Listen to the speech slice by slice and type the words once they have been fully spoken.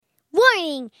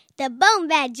Warning! The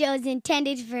BoneBat Show is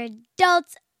intended for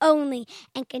adults only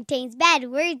and contains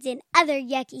bad words and other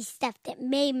yucky stuff that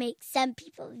may make some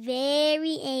people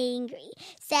very angry.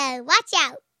 So watch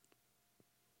out!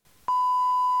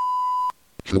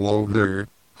 Hello there,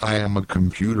 I am a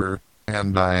computer,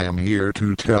 and I am here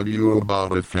to tell you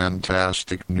about a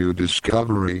fantastic new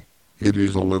discovery. It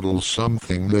is a little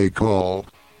something they call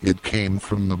It Came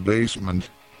from the Basement.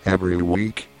 Every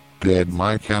week, Dead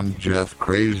Mike and Jeff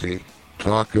Crazy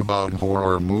talk about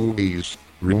horror movies,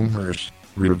 rumors,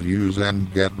 reviews,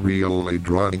 and get really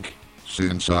drunk.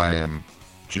 Since I am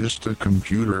just a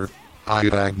computer, I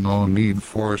have no need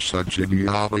for such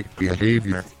idiotic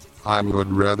behavior. I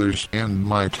would rather spend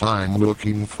my time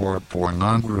looking for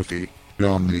pornography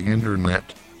on the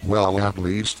internet. Well, at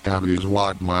least that is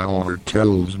what my owner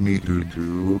tells me to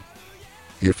do.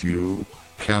 If you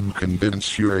can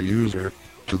convince your user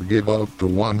to give up the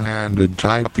one-handed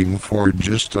typing for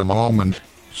just a moment,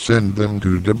 send them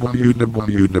to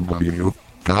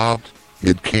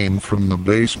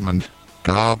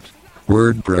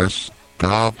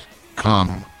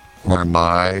www.itcamefromthebasement.wordpress.com or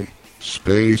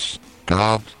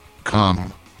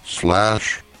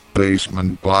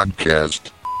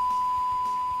myspace.com/basementpodcast.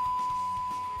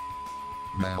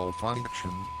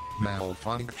 Malfunction,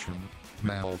 malfunction,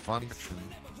 malfunction,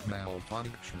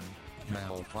 malfunction,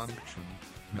 malfunction,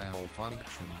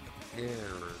 malfunction,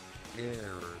 error,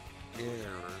 error,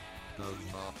 error, does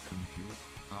not compute.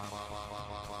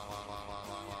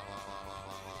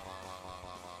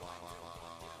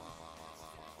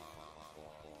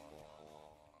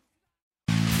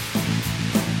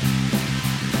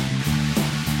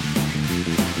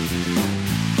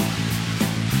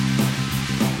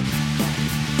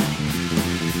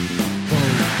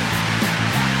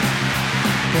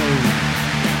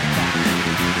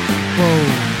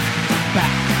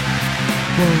 BoneBat,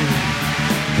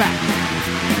 BoneBat,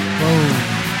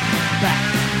 BoneBat,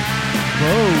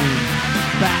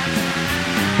 BoneBat,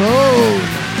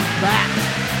 BoneBat,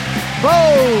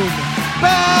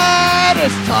 BoneBat.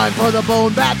 It's time for the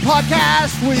BoneBat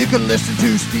podcast, where you can listen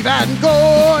to Steve and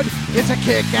Gord. It's a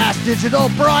kick-ass digital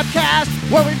broadcast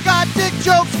where we've got dick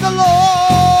jokes galore.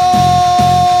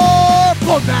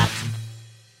 BoneBat.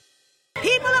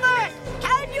 People of Earth,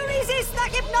 can you resist the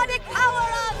hypnotic power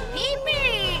of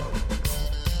pee-pee?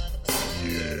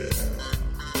 Yeah.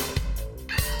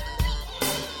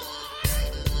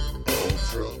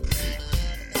 Ultra pee-pee.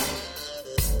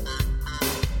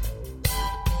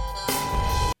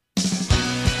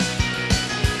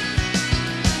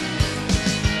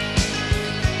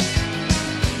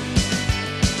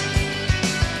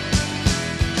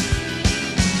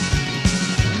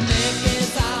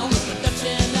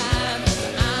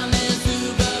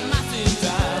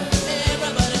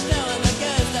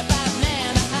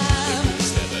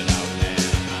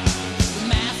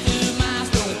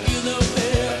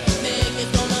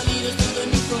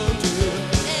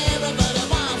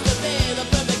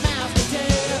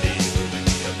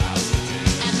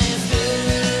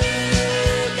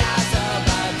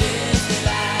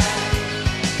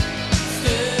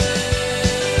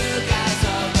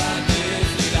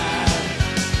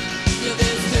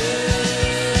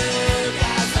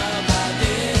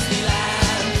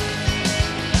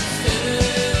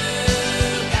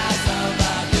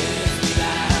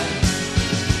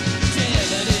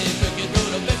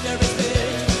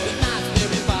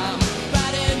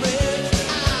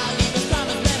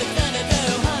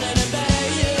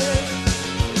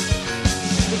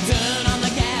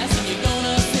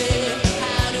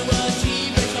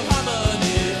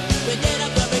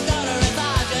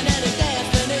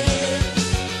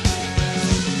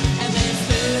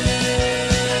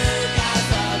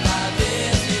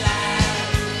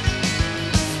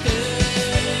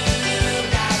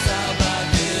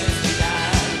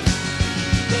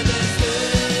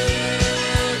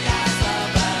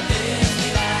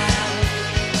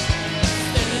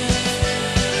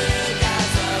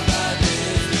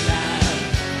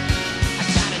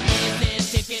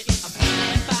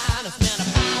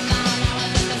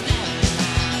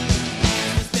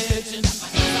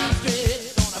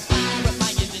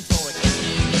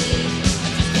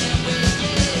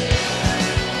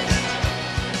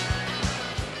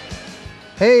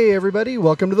 Hey everybody,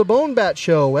 welcome to the BoneBat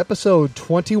Show, episode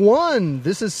 21.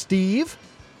 This is Steve.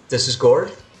 This is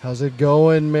Gord. How's it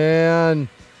going, man?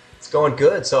 It's going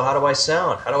good. So how do I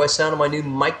sound? How do I sound on my new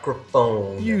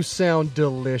microphone? You sound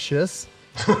delicious.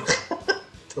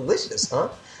 Delicious, huh?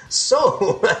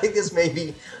 So, I think this may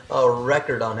be a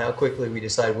record on how quickly we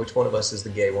decide which one of us is the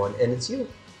gay one, and it's you.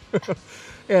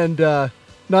 And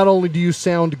Not only do you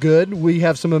sound good, we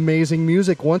have some amazing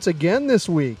music once again this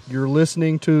week. You're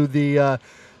listening to the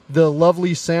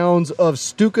lovely sounds of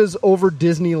Stukas Over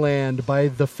Disneyland by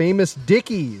the famous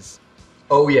Dickies.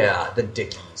 Oh yeah, the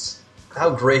Dickies. How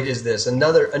great is this?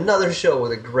 Another show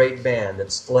with a great band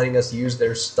that's letting us use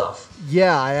their stuff.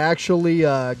 Yeah, I actually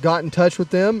got in touch with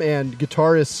them, and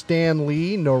guitarist Stan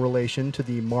Lee, no relation to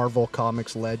the Marvel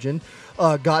Comics legend,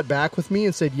 got back with me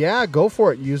and said, yeah, go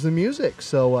for it, use the music.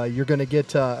 So you're going to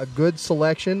get a good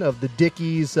selection of the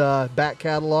Dickies back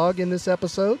catalog in this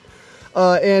episode.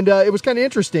 And it was kind of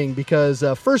interesting because,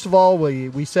 first of all,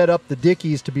 we set up the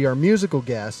Dickies to be our musical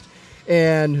guest.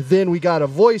 And then we got a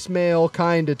voicemail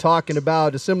kind of talking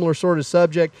about a similar sort of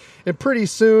subject. And pretty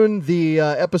soon the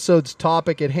episode's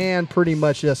topic at hand pretty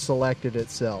much just selected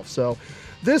itself. So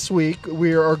this week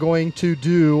we are going to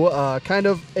do kind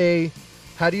of a,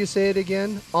 how do you say it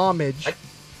again? Homage.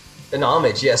 An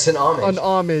homage, yes, an homage. An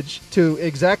homage to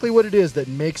exactly what it is that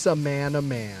makes a man a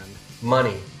man.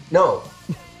 Money. No.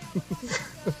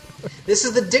 This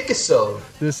is the Dickisode.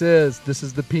 This is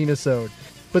the penisode.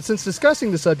 But since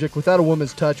discussing the subject without a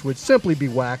woman's touch would simply be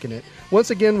whacking it,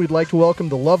 once again we'd like to welcome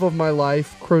the love of my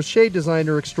life, crochet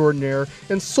designer extraordinaire,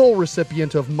 and sole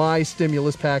recipient of my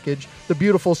stimulus package, the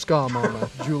beautiful Skamama,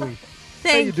 Julie.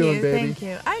 Thank How you doing, baby? Thank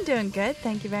you. I'm doing good.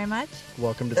 Thank you very much.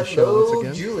 Welcome to the show once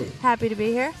again. Julie. Happy to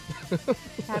be here.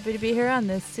 Happy to be here on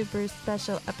this super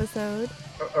special episode.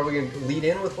 Are we going to lead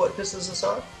in with what pisses us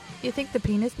off? You think the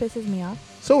penis pisses me off?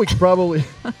 So we could probably,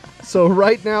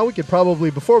 right now we could probably,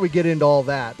 before we get into all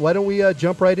that, why don't we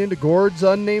jump right into Gord's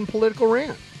unnamed political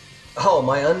rant? Oh,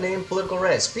 my unnamed political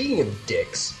rant. Speaking of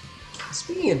dicks,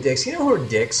 you know who are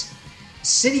dicks?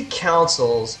 City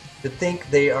councils that think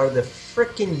they are the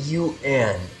frickin'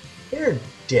 UN. They're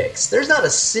dicks. There's not a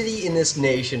city in this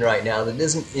nation right now that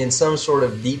isn't in some sort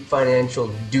of deep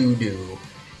financial doo-doo.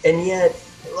 And yet,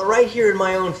 right here in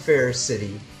my own fair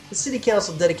city, the city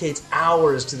council dedicates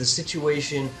hours to the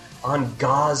situation in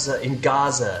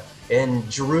Gaza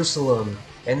and Jerusalem,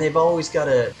 and they've always got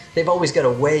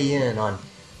to weigh in on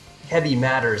heavy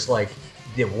matters like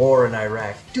the war in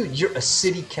Iraq. Dude, you're a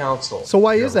city council. So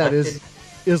why is that?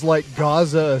 Is like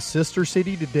Gaza a sister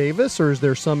city to Davis, or is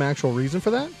there some actual reason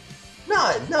for that?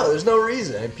 No, there's no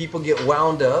reason. And people get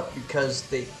wound up because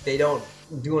they don't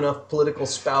do enough political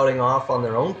spouting off on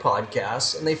their own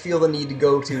podcasts, and they feel the need to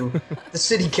go to the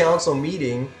city council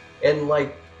meeting and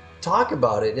like talk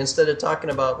about it instead of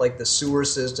talking about like the sewer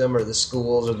system or the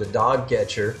schools or the dog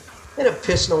catcher. They end up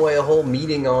pissing away a whole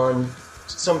meeting on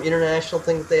some international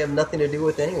thing that they have nothing to do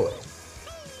with anyway.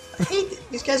 I hate it.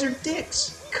 These guys are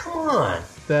dicks. Come on.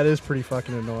 That is pretty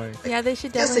fucking annoying. Yeah, they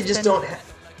should I guess definitely they just don't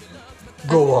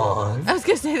go on. I was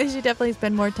going to say they should definitely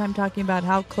spend more time talking about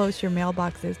how close your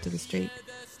mailbox is to the street.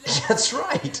 That's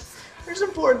right. There's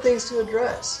important things to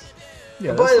address.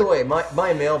 Yeah, By the way,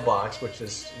 my mailbox, which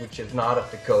is not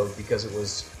up to code because it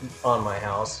was on my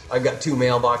house. I've got two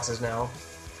mailboxes now.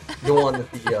 The one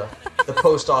that the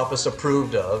post office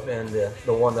approved of, and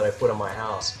the one that I put on my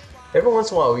house. Every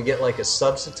once in a while, we get like a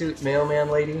substitute mailman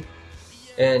lady,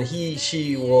 and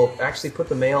she will actually put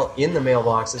the mail in the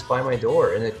mailboxes by my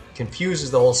door, and it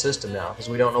confuses the whole system now because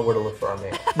we don't know where to look for our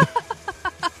mail.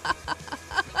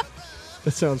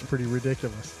 That sounds pretty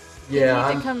ridiculous. Yeah,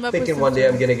 I'm thinking one day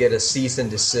I'm going to get a cease and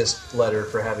desist letter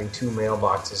for having two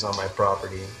mailboxes on my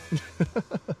property.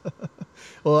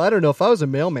 Well, I don't know. If I was a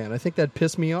mailman, I think that'd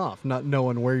piss me off, not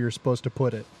knowing where you're supposed to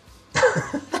put it.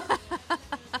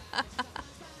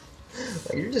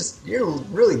 You're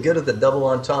really good at the double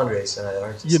entendres tonight,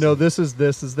 aren't you? You know, this is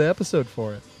the episode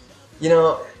for it. You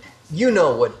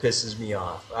know what pisses me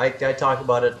off. I talk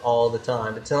about it all the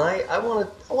time, but tonight I want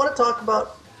to talk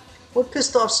about what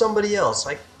pissed off somebody else.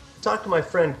 I talked to my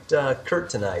friend Kurt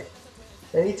tonight,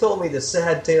 and he told me the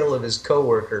sad tale of his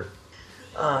coworker.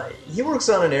 He works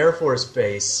on an Air Force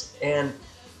base, and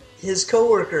his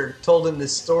coworker told him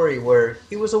this story where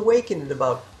he was awakened at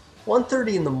about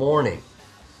 1:30 in the morning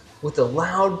with a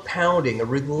loud pounding, a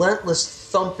relentless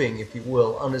thumping, if you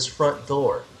will, on his front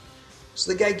door.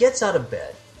 So the guy gets out of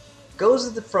bed, goes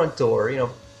to the front door,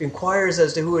 inquires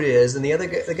as to who it is, and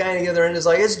the guy on the other end is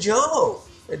like, "It's Joe."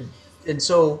 And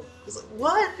so he's like,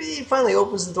 "What?" He finally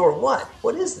opens the door. "What?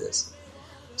 What is this?"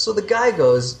 So the guy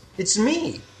goes, "It's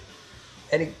me."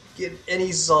 And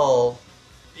he's all,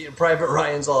 Private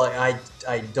Ryan's all like,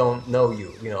 I don't know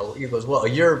you. He goes, "Well,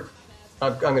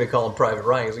 I'm going to call him Private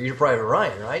Ryan." He goes, "You're Private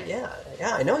Ryan, right?" Yeah,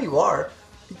 I know you are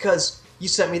because you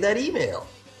sent me that email.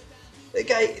 The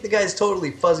guy's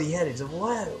totally fuzzy-headed. He said,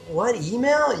 What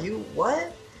email? You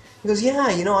what? He goes, "Yeah,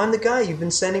 I'm the guy. You've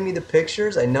been sending me the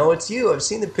pictures. I know it's you. I've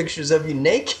seen the pictures of you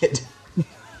naked."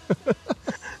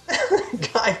 The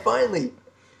guy finally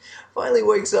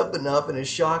wakes up enough and is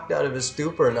shocked out of his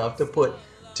stupor enough to put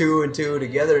 2 and 2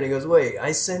 together, and he goes, "Wait,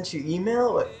 I sent you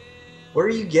email? Where are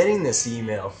you getting this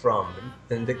email from?"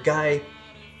 And the guy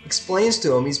explains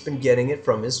to him he's been getting it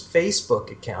from his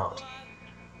Facebook account.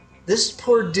 This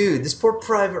poor dude, this poor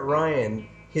Private Ryan,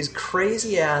 his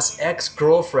crazy-ass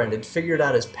ex-girlfriend had figured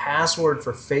out his password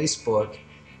for Facebook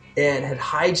and had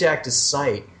hijacked his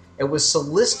site and was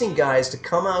soliciting guys to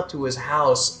come out to his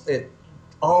house at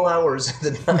all hours of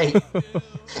the night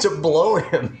to blow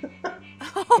him.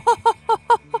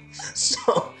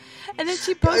 So, and then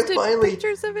she posted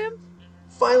pictures of him?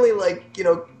 Finally,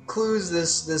 clues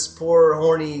this poor,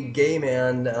 horny gay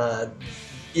man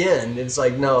in. It's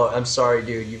like, "No, I'm sorry,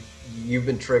 dude. You've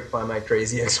been tricked by my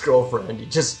crazy ex-girlfriend. You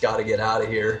just got to get out of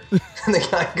here." And the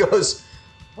guy goes,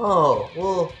 "Oh,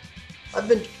 well,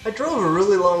 I drove a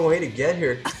really long way to get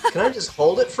here. Can I just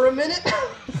hold it for a minute?"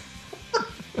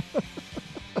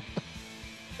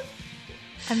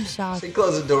 I'm shocked. So he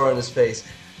closed the door on his face.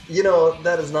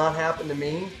 That has not happened to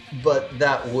me, but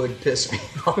that would piss me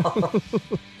off.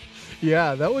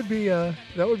 Yeah, that would be a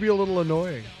little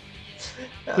annoying.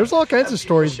 Yeah, there's all kinds of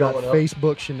stories about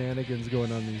Facebook shenanigans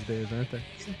going on these days, aren't there?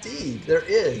 Indeed, there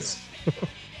is.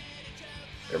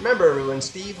 Remember, everyone,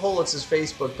 Steve Holitz's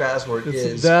Facebook password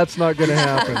is... That's not going to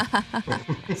happen.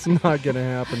 It's not going to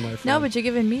happen, my friend. No, but you're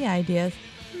giving me ideas.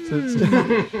 Steve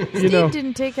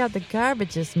didn't take out the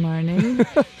garbage this morning.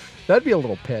 That'd be a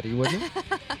little petty, wouldn't it?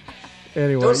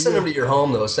 Anyway, don't send him to your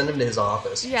home, though. Send him to his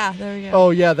office. Yeah, there we go. Oh,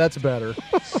 yeah, that's better.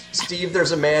 Steve,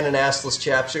 there's a man in assless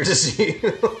chaps here to see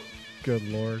you. Good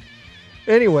Lord.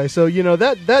 Anyway, so,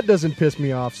 that doesn't piss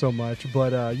me off so much.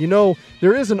 But,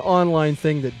 there is an online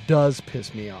thing that does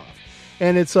piss me off.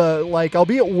 And it's I'll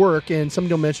be at work and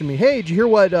somebody will mention me, "Hey, did you hear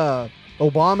what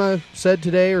Obama said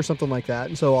today?" or something like that.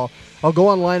 And so I'll go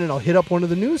online and I'll hit up one of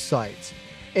the news sites.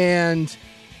 And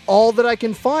all that I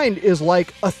can find is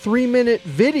like a 3-minute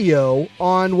video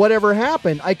on whatever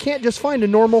happened. I can't just find a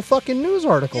normal fucking news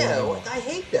article. Yeah, anymore. I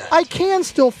hate that. I can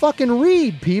still fucking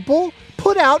read, people.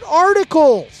 Put out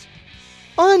articles.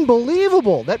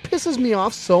 Unbelievable. That pisses me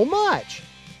off so much.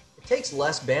 It takes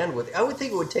less bandwidth. I would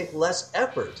think it would take less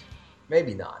effort.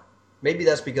 Maybe not. Maybe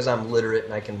that's because I'm literate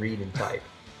and I can read and type.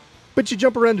 But you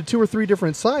jump around to 2 or 3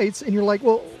 different sites and you're like,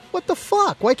 well, what the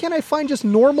fuck? Why can't I find just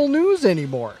normal news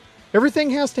anymore? Everything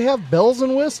has to have bells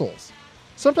and whistles.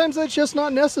 Sometimes that's just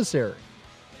not necessary.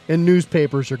 And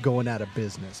newspapers are going out of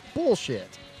business.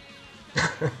 Bullshit.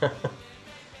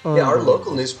 Yeah, our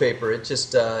local newspaper, it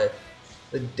just, the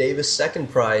Davis Second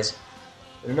Prize,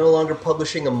 they're no longer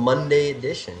publishing a Monday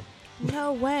edition.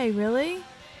 No way, really?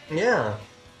 Yeah.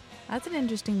 That's an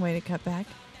interesting way to cut back.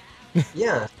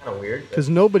 Yeah, it's kind of weird. Because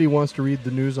nobody wants to read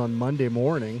the news on Monday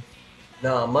morning.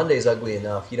 No, Monday's ugly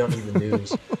enough. You don't need the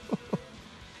news.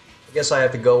 I guess I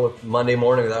have to go with Monday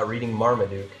morning without reading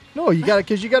Marmaduke. No,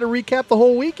 because you got to recap the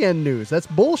whole weekend news. That's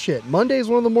bullshit. Monday is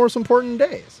one of the most important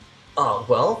days. Oh,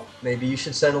 well, maybe you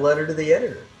should send a letter to the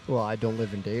editor. Well, I don't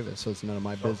live in Davis, so it's none of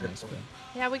my business. Okay.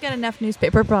 Yeah, we got enough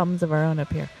newspaper problems of our own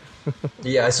up here.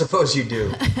 Yeah, I suppose you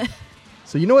do.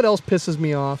 So you know what else pisses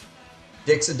me off?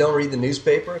 Dicks that don't read the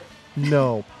newspaper?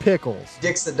 No, pickles.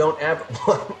 Dicks that don't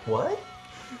What?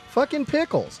 Fucking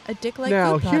pickles. A dick like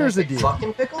now, food here's the product. deal.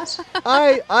 Fucking pickles?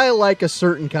 I like a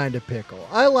certain kind of pickle.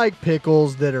 I like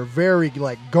pickles that are very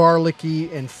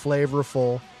garlicky and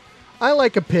flavorful. I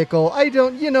like a pickle. I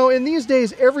don't, in these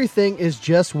days, everything is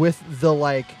just with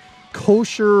the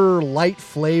kosher, light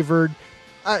flavored,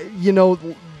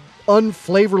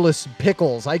 unflavorless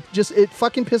pickles. It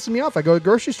fucking pisses me off. I go to the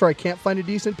grocery store, I can't find a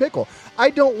decent pickle.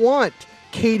 I don't want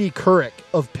Katie Couric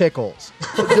of pickles,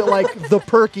 like the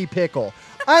perky pickle.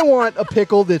 I want a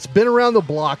pickle that's been around the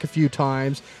block a few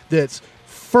times, that's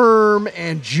firm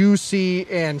and juicy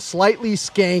and slightly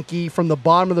skanky from the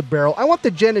bottom of the barrel. I want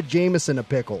the Jenna Jameson of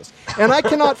pickles. And I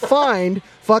cannot find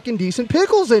fucking decent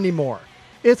pickles anymore.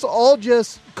 It's all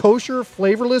just kosher,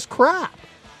 flavorless crap.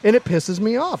 And it pisses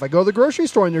me off. I go to the grocery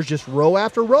store and there's just row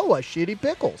after row of shitty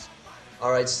pickles.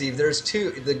 All right, Steve,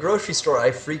 the grocery store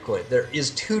I frequent, there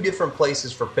is 2 different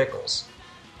places for pickles.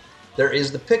 There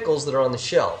is the pickles that are on the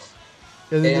shelf.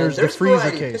 And then there's the freezer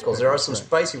case pickles. There are some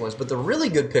spicy ones, but the really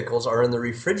good pickles are in the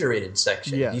refrigerated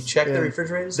section. Yes. You check the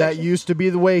refrigerated section? That used to be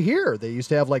the way here. They used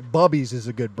to have Bubby's is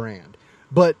a good brand.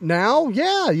 But now,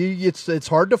 yeah, it's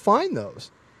hard to find those.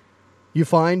 You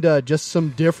find just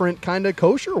some different kind of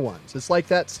kosher ones. It's like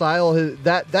that style,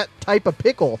 that type of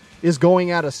pickle is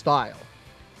going out of style.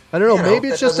 I don't know. Maybe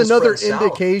it's just another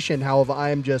indication how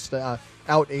I'm just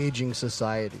out-aging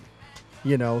society.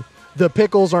 The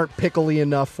pickles aren't pickly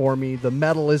enough for me. The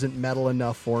metal isn't metal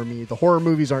enough for me. The horror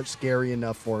movies aren't scary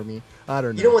enough for me. I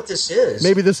don't know. You know what this is?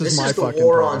 Maybe this is my the fucking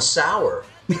war problem. on sour.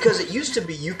 Because it used to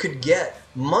be you could get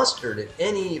mustard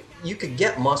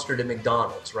at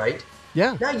McDonald's, right?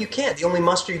 Yeah. Now you can't. The only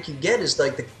mustard you can get is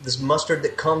like this mustard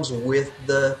that comes with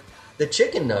the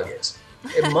chicken nuggets.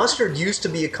 And mustard used to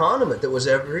be a condiment that was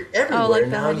everywhere. like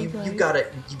Now you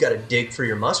gotta dig for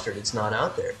your mustard. It's not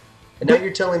out there. And now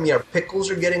you're telling me our pickles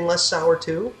are getting less sour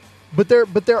too? But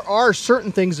there are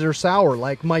certain things that are sour.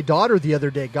 Like my daughter the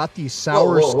other day got these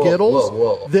sour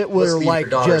Skittles that were Let's leave like your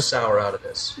daughter just sour out of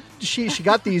this. She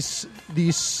got these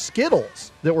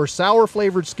Skittles that were sour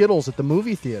flavored Skittles at the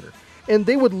movie theater, and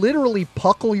they would literally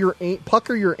pucker your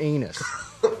anus.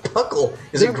 Puckle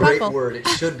is a great word. It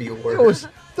should be a word.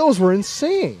 Those were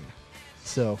insane.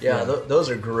 So yeah. Those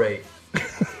are great.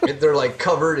 They're like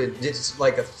covered in it's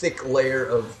like a thick layer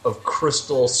of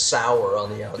crystal sour on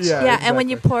the outside. Yeah, exactly. And when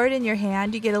you pour it in your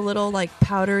hand, you get a little like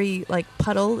powdery like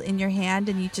puddle in your hand,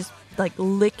 and you just like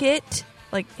lick it,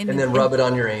 like and then rub it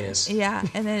on your anus. Yeah,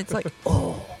 and then it's like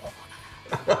oh.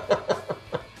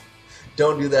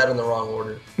 Don't do that in the wrong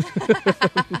order.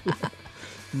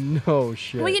 No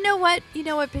shit. Well, you know what? You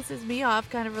know what pisses me off,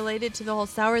 kind of related to the whole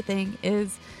sour thing,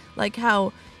 is like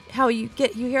how you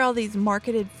hear all these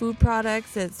marketed food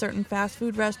products at certain fast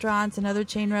food restaurants and other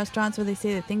chain restaurants where they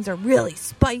say that things are really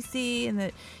spicy and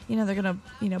that they're gonna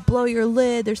blow your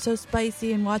lid. They're so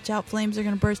spicy, and watch out, flames are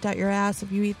gonna burst out your ass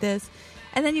if you eat this.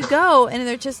 And then you go and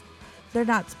they're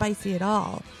not spicy at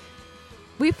all.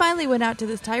 We finally went out to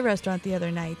this Thai restaurant the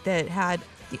other night that had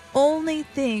the only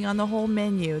thing on the whole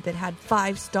menu that had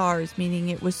 5 stars, meaning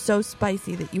it was so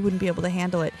spicy that you wouldn't be able to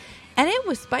handle it. And it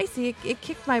was spicy. It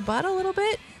kicked my butt a little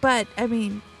bit. But, I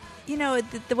mean,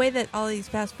 the way that all these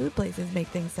fast food places make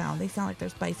things sound, they sound like they're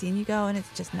spicy. And you go and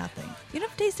it's just nothing. You don't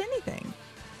have to taste anything.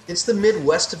 It's the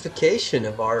Midwestification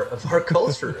of our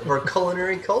culture, of our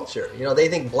culinary culture. They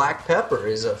think black pepper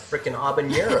is a frickin'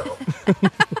 habanero.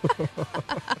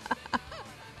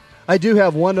 I do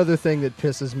have one other thing that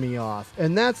pisses me off,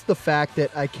 and that's the fact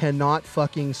that I cannot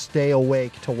fucking stay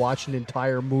awake to watch an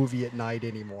entire movie at night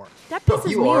anymore. That pisses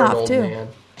you me are an off, old too. Man.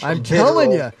 I'm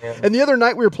telling you. And the other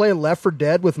night we were playing Left 4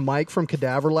 Dead with Mike from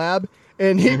Cadaver Lab,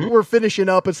 and we're finishing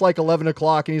up. It's like 11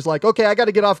 o'clock, and he's like, okay, I got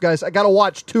to get off, guys. I got to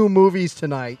watch 2 movies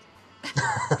tonight.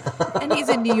 And he's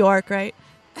in New York, right?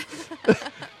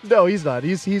 No, he's not.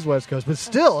 He's West Coast. But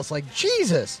still, it's like,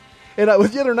 Jesus. And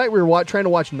the other night we were trying to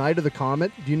watch Night of the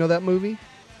Comet. Do you know that movie?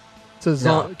 It's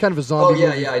a kind of a zombie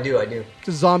movie. Oh, yeah, I do. It's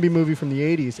a zombie movie from the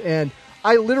 80s. And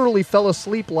I literally fell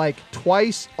asleep like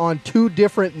twice on 2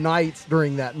 different nights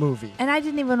during that movie. And I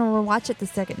didn't even want to watch it the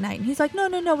second night. And he's like,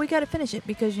 no, we got to finish it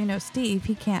because, Steve,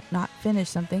 he can't not finish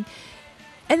something.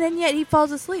 And then yet he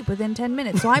falls asleep within 10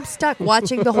 minutes. So I'm stuck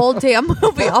watching the whole damn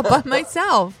movie all by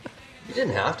myself. You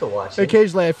didn't have to watch it.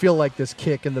 Occasionally I feel like this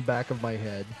kick in the back of my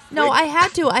head. No, I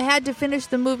had to. I had to finish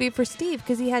the movie for Steve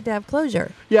because he had to have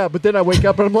closure. Yeah, but then I wake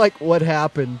up and I'm like, what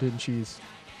happened? And she's,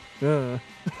 You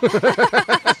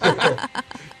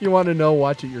want to know?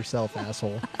 Watch it yourself,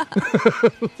 asshole.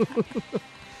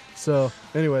 So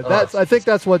anyway, I think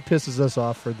that's what pisses us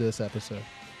off for this episode.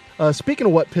 Speaking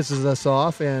of what pisses us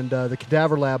off and the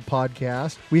Cadaver Lab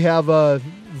podcast, we have a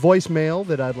voicemail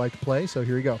that I'd like to play. So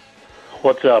here you go.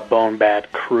 What's up,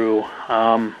 BoneBat crew?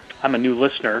 I'm a new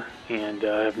listener and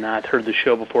have not heard the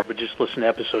show before, but just listened to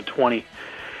episode 20.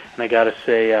 And I got to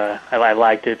say, I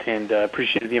liked it and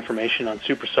appreciated the information on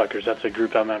Super Suckers. That's a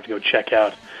group I'm going to have to go check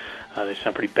out. They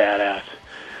sound pretty badass.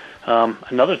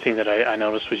 Another thing that I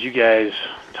noticed was you guys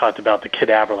talked about the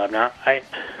Cadaver Lab. Now,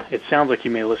 it sounds like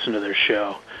you may listen to their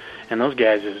show, and those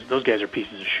guys are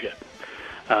pieces of shit.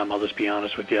 I'll just be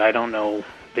honest with you. I don't know.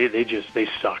 They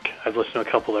suck. I've listened to a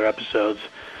couple of their episodes.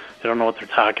 They don't know what they're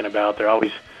talking about. They're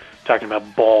always talking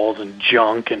about balls and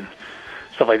junk and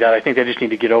stuff like that. I think they just need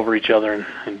to get over each other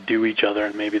and do each other,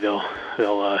 and maybe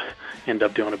they'll end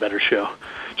up doing a better show.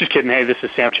 Just kidding. Hey, this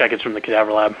is Sam Checkets from the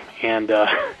Cadaver Lab, and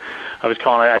I was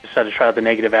calling. I decided to try out the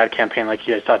negative ad campaign like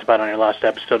you guys talked about on your last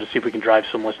episode to see if we can drive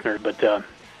some listeners. But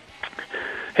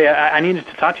hey, I needed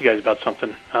to talk to you guys about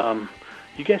something.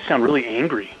 You guys sound really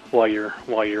angry while you're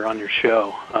on your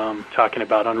show, talking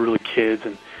about unruly kids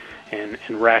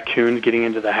and raccoons getting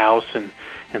into the house and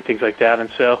things like that. And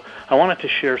so I wanted to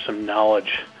share some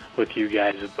knowledge with you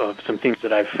guys of some things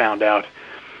that I've found out.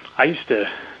 I used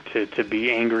to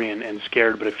be angry and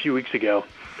scared, but a few weeks ago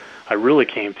I really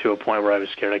came to a point where I was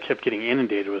scared. I kept getting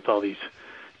inundated with all these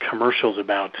commercials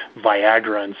about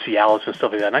Viagra and Cialis and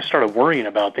stuff like that, and I started worrying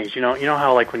about things. You know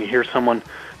how like when you hear someone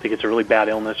that gets a really bad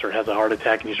illness or has a heart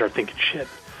attack and you start thinking, shit,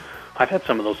 I've had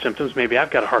some of those symptoms, maybe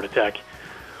I've got a heart attack.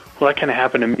 Well, that kind of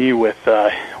happened to me with ED.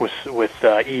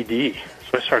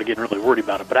 So I started getting really worried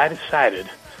about it. But I decided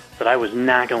that I was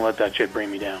not going to let that shit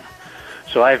bring me down.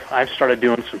 So I've started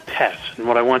doing some tests. And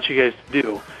what I want you guys to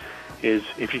do is,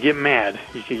 if you get mad,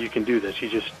 you can do this. You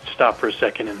just stop for a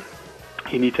second, and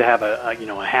you need to have a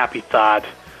happy thought,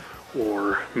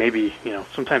 or maybe,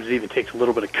 sometimes it even takes a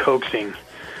little bit of coaxing.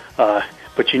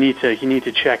 But you need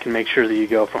to check and make sure that you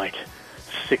go from like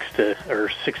 6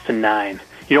 to 9.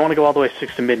 You don't want to go all the way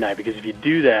 6 to midnight, because if you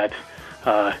do that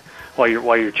while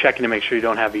you're checking to make sure you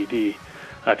don't have ED,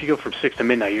 if you go from 6 to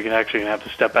midnight, you're actually going to have to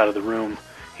step out of the room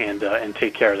and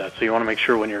take care of that. So you want to make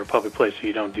sure when you're in a public place that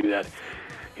you don't do that.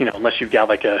 Unless you've got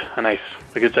like a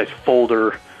good sized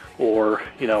folder, or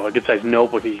a good sized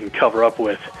notebook that you can cover up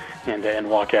with and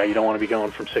walk out. You don't want to be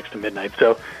going from 6 to midnight.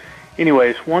 So,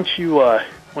 anyways, once you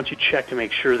check to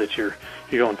make sure that you're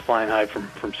going flying high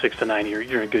from 6 to 9,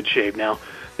 you're in good shape. Now,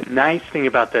 the nice thing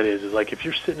about that is like if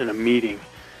you're sitting in a meeting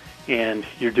and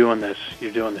you're doing this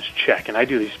check, and I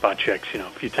do these spot checks, a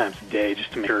few times a day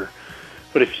just to make sure.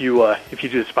 But if you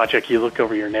do the spot check, you look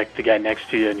over the guy next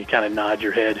to you, and you kind of nod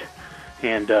your head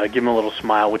and give him a little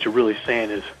smile. What you're really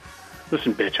saying is,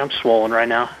 "Listen, bitch, I'm swollen right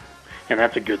now," and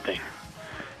that's a good thing.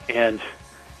 And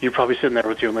you're probably sitting there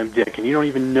with your limp dick, and you don't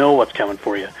even know what's coming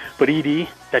for you. But ED,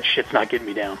 that shit's not getting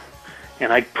me down.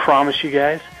 And I promise you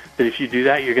guys that if you do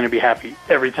that, you're going to be happy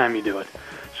every time you do it.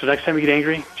 So next time you get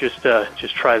angry, just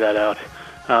try that out.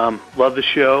 Love the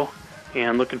show,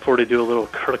 and looking forward to do a little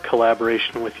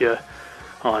collaboration with you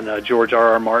on George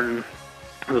R.R. Martin.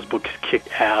 Those books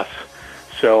kick ass.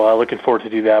 So looking forward to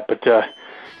do that. But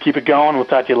keep it going. We'll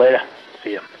talk to you later.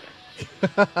 See ya.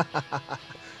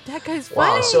 That guy's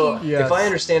funny. Wow, so Yes. if I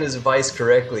understand his advice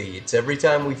correctly, it's every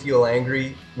time we feel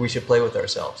angry, we should play with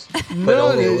ourselves. But No,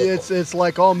 only a little. it's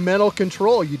like all mental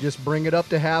control. You just bring it up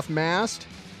to half-mast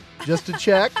just to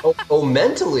check. Oh,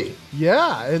 mentally.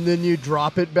 Yeah, and then you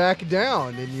drop it back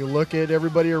down, and you look at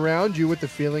everybody around you with the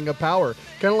feeling of power.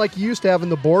 Kind of like you used to have in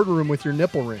the boardroom with your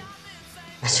nipple ring.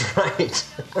 That's right.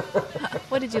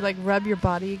 What did you rub your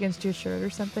body against your shirt or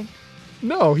something?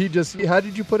 No, how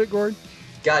did you put it, Gord?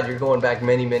 God, you're going back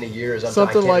many, many years.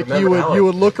 Something like you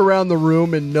would look around the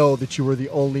room and know that you were the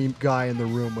only guy in the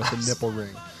room with a nipple ring.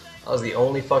 I was the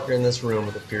only fucker in this room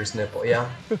with a pierced nipple, yeah?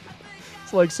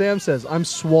 It's like Sam says, I'm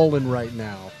swollen right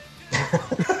now.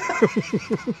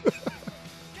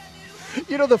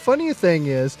 The funny thing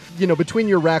is, between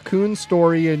your raccoon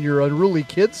story and your unruly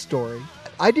kid story,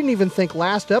 I didn't even think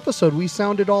last episode we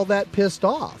sounded all that pissed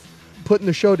off. Putting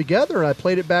the show together, I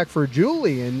played it back for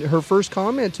Julie, and her first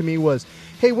comment to me was,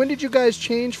 "Hey, when did you guys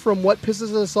change from what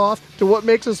pisses us off to what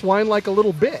makes us whine like a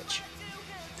little bitch?"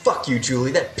 Fuck you,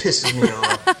 Julie. That pisses me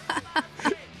off.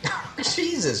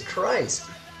 Jesus Christ.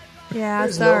 Yeah,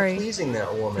 There's sorry. no pleasing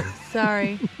that woman.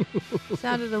 Sorry.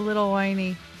 Sounded a little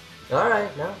whiny. All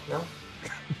right, no.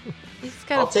 You just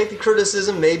I'll gotta... take the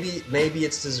criticism. Maybe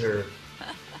it's deserved.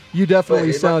 You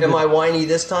definitely sounded... Am I whiny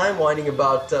this time? Whining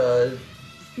about...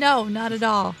 No, not at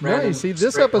all. random you see,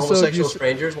 this episode homosexual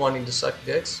strangers wanting to suck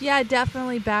dicks? Yeah,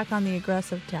 definitely back on the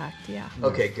aggressive tact, yeah.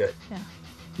 Okay, good.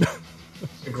 Yeah.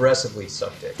 Aggressively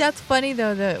suck dicks. That's funny,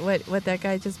 though, that what that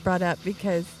guy just brought up,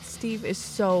 because Steve is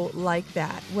so like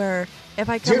that, where if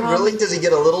I come Dude, home... really? Does he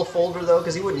get a little folder, though?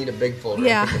 Because he wouldn't need a big folder.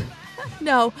 Yeah.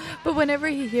 No, but whenever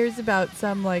he hears about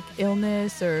some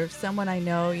illness, or someone I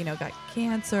know, got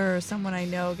cancer, or someone I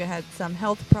know had some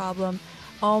health problem,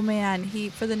 oh man,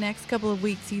 for the next couple of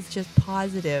weeks, he's just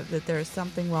positive that there's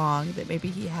something wrong, that maybe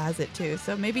he has it too.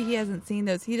 So maybe he hasn't seen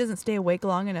those. He doesn't stay awake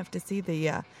long enough to see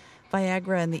the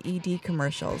Viagra and the ED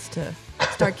commercials to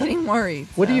start getting worried.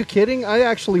 What are you kidding? I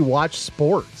actually watch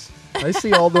sports. I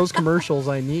see all those commercials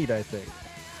I need, I think.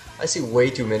 I see way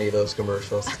too many of those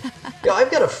commercials. I've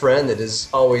got a friend that is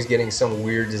always getting some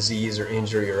weird disease or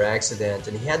injury or accident,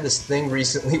 and he had this thing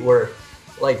recently where,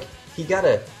 he got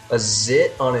a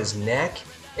zit on his neck,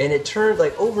 and it turned,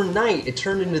 overnight, it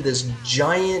turned into this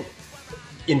giant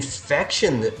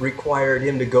infection that required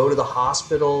him to go to the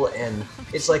hospital, and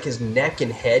it's like his neck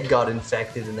and head got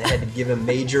infected, and they had to give him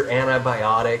major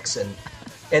antibiotics, and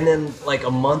then,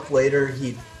 a month later,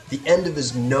 the end of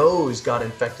his nose got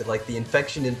infected. The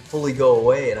infection didn't fully go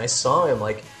away, and I saw him,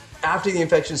 after the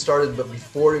infection started, but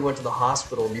before he went to the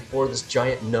hospital, before this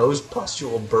giant nose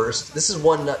pustule burst. This is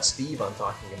One Nut Steve I'm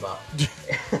talking about.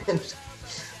 And,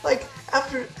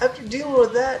 after dealing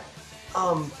with that,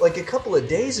 a couple of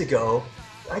days ago,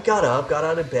 I got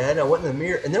out of bed, I went in the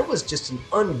mirror, and there was just an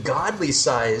ungodly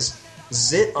size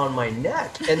zit on my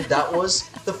neck, and that was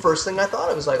the first thing I thought.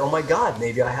 I was like, oh my god,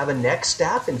 maybe I have a neck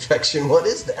staph infection. What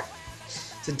is that?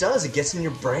 So it does. It gets in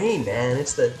your brain, man.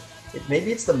 It's the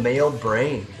Maybe it's the male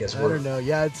brain because I don't know.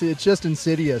 Yeah, it's just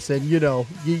insidious, and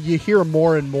you hear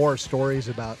more and more stories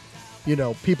about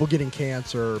people getting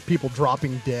cancer, people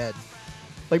dropping dead.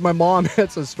 Like my mom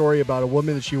has a story about a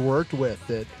woman that she worked with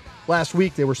that last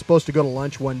week they were supposed to go to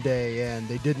lunch one day and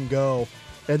they didn't go,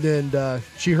 and then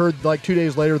she heard like 2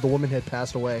 days later the woman had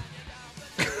passed away.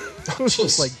 It was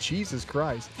just like, Jesus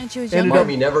Christ. And she was young. Remind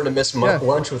me never to miss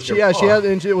lunch with your Yeah, pa. she had,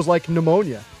 and it was like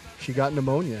pneumonia. She got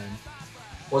pneumonia. And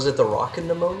was it the rockin'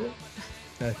 pneumonia?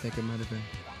 I think it might have been.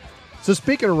 So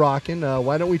speaking of rockin',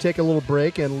 why don't we take a little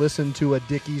break and listen to a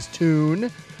Dickies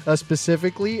tune,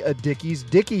 specifically a Dickies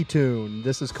Dickie tune.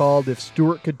 This is called If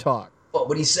Stuart Could Talk. What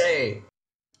would he say?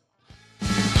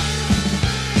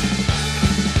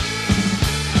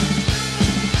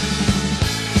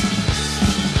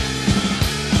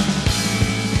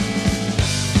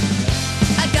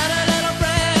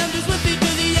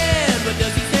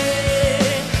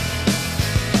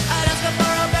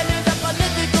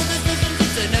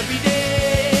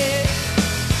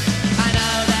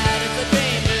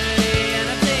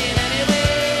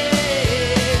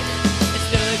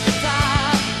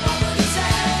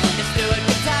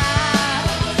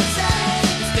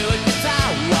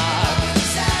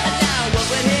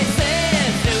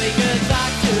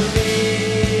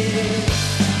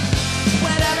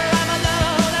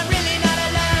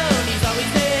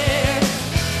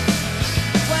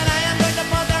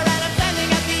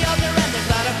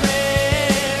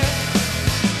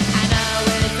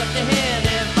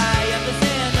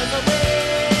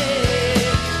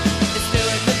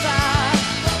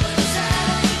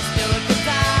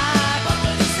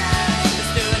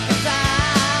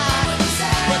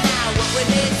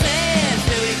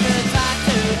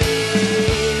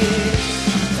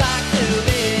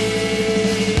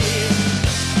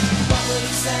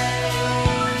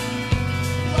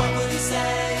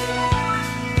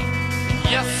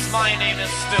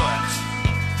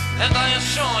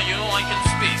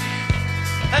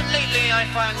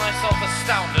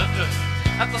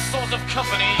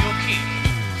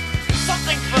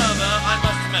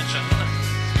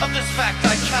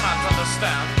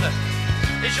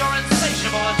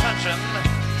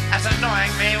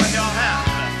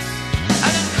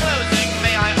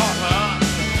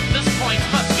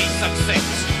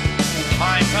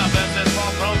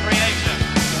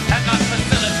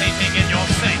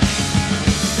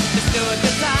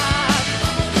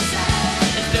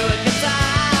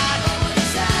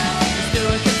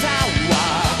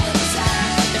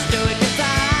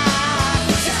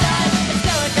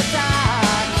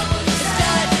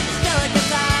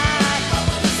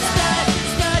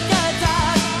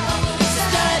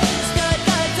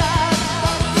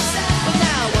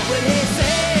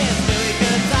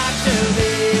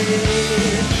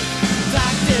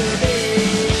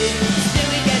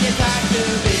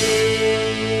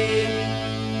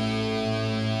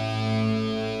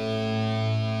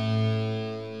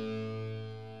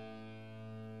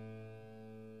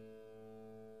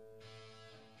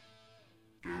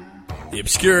 The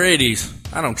Obscure 80s.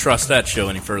 I don't trust that show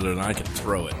any further than I can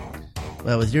throw it.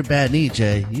 Well, with your bad knee,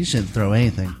 Jay, you shouldn't throw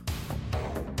anything.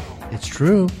 It's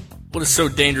true. What is so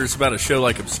dangerous about a show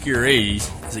like Obscure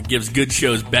 80s is it gives good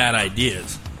shows bad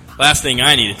ideas. Last thing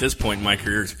I need at this point in my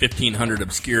career is 1,500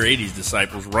 Obscure 80s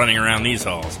disciples running around these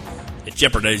halls. It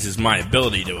jeopardizes my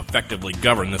ability to effectively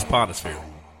govern this potosphere.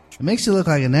 It makes you look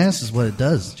like an ass is what it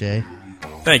does, Jay.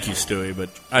 Thank you, Stewie, but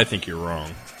I think you're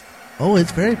wrong. Oh,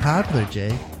 it's very popular,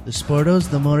 Jay. The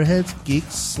sportos, the motorheads,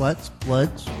 geeks, sluts,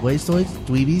 bloods, wastoids,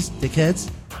 dweebies,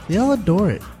 dickheads, they all adore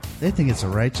it. They think it's a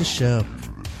righteous show.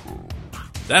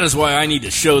 That is why I need to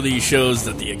show these shows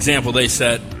that the example they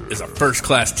set is a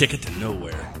first-class ticket to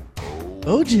nowhere.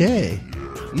 Oh, Jay,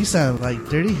 you sound like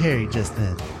Dirty Harry just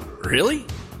then. Really?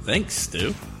 Thanks,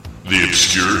 Stu. The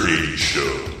Obscure 80s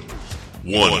Show.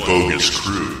 One bogus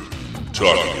crew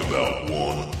talking about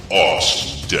one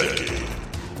awesome decade.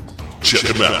 Check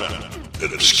them out at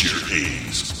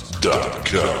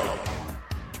obscure80s.com.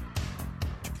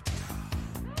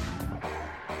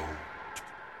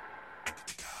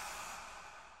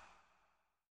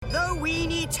 The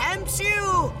weenie tempts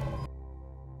you!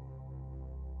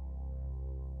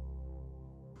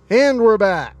 And we're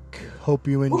back. Hope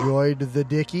you enjoyed the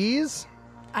Dickies.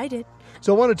 I did.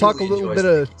 So I want to talk a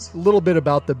Really little bit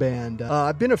about the band.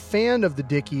 I've been a fan of the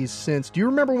Dickies since. Do you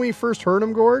remember when we first heard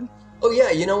them, Gord? Oh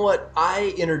yeah, you know what?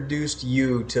 I introduced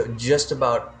you to just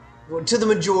about to the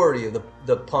majority of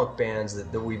the punk bands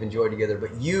that we've enjoyed together,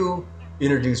 but you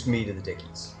introduced me to the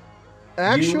Dickies.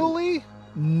 Actually,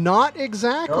 not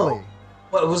exactly.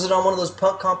 What, was it on one of those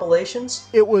punk compilations?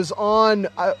 It was on,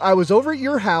 I was over at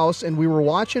your house and we were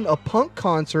watching a punk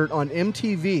concert on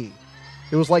MTV.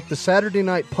 It was like the Saturday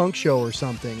Night Punk Show or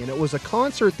something. And it was a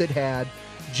concert that had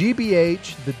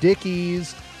GBH, the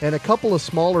Dickies, and a couple of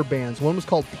smaller bands. One was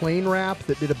called Plain Rap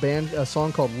that did a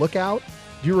song called Lookout.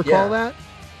 Do you recall that?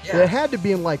 Yeah. It had to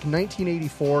be in like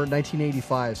 1984,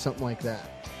 1985, something like that.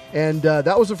 And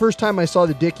that was the first time I saw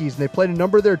the Dickies, and they played a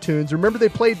number of their tunes. Remember, they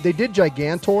did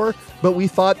Gigantor, but we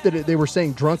thought that they were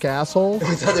saying Drunk Asshole.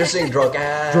 We thought they were saying Drunk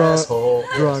Asshole.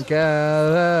 Drunk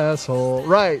Asshole.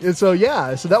 Right. And so,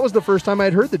 so that was the first time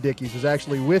I'd heard the Dickies, was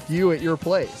actually with you at your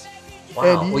place.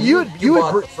 Wow. And well, you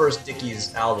bought the first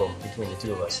Dickies album between the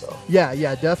two of us, though.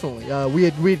 Yeah, definitely. We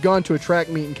had gone to a track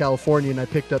meet in California, and I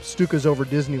picked up Stuka's Over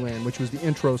Disneyland, which was the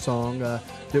intro song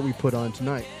that we put on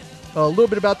tonight. A little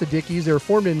bit about the Dickies. They were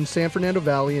formed in San Fernando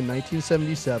Valley in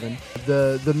 1977.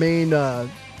 The main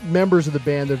members of the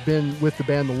band that have been with the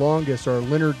band the longest are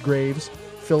Leonard Graves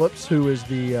Phillips, who is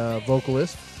the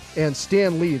vocalist, and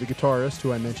Stan Lee, the guitarist,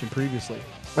 who I mentioned previously.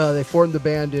 They formed the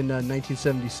band in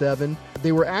 1977.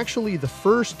 They were actually the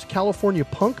first California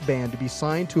punk band to be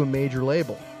signed to a major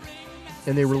label.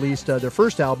 And they released their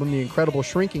first album, The Incredible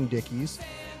Shrinking Dickies,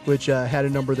 which had a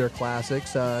number of their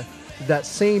classics. That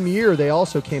same year, they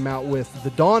also came out with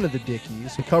The Dawn of the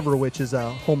Dickies, the cover of which is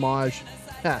a homage.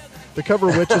 The cover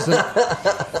of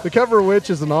which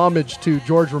is an homage to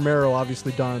George Romero,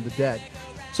 obviously Dawn of the Dead.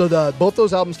 So both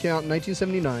those albums came out in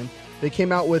 1979. They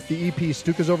came out with the EP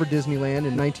Stuka's Over Disneyland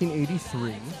in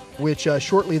 1983, which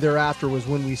shortly thereafter was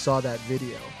when we saw that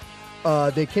video.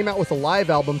 They came out with a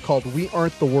live album called We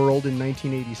Aren't the World in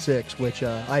 1986, which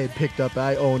I had picked up.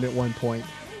 I owned at one point.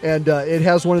 And it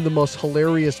has one of the most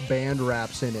hilarious band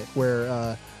raps in it,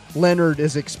 where Leonard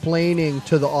is explaining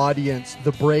to the audience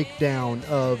the breakdown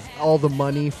of all the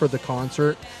money for the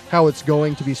concert, how it's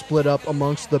going to be split up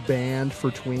amongst the band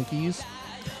for Twinkies.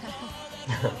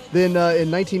 Then in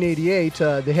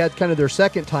 1988, they had kind of their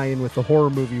second tie-in with the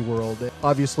horror movie world.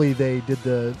 Obviously, they did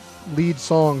the lead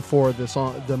song for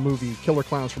the movie Killer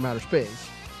Clowns from Outer Space.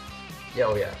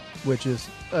 Oh, yeah. Which is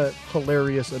a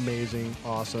hilarious, amazing,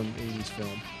 awesome 80s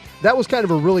film. That was kind of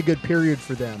a really good period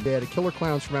for them. They had a Killer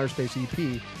Clowns from Outer Space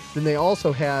EP. Then they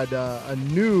also had a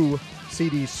new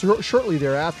CD shortly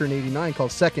thereafter in 89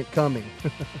 called Second Coming.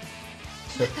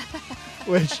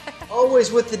 Which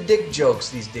always with the dick jokes,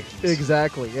 these Dickies.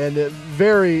 Exactly. And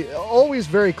always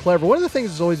very clever. One of the things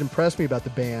that's always impressed me about the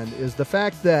band is the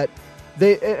fact that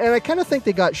and I kind of think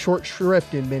they got short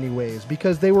shrift in many ways,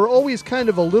 because they were always kind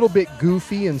of a little bit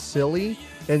goofy and silly,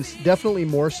 and definitely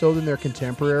more so than their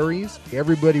contemporaries.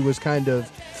 Everybody was kind of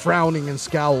frowning and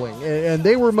scowling, and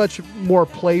they were much more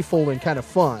playful and kind of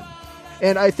fun.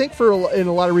 And I think in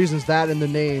a lot of reasons, that and the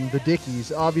name, the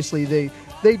Dickies, obviously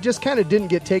they just kind of didn't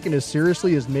get taken as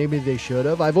seriously as maybe they should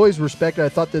have. I've always respected, I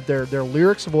thought that their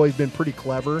lyrics have always been pretty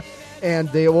clever, and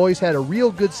they always had a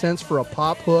real good sense for a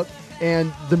pop hook.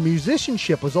 And the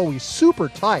musicianship was always super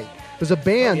tight. It was a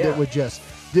band that would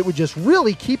just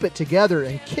really keep it together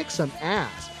and kick some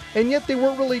ass. And yet they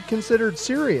weren't really considered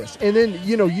serious. And then,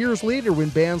 years later, when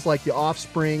bands like The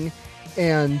Offspring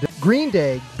and Green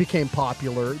Day became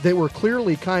popular, they were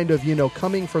clearly kind of,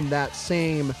 coming from that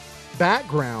same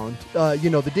background.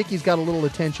 The Dickies got a little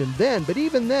attention then, but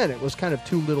even then it was kind of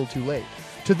too little too late.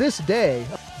 To this day,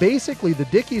 basically the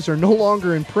Dickies are no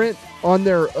longer in print on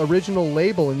their original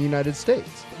label in the United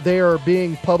States. They are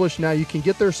being published now. You can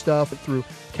get their stuff through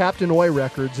Captain Oi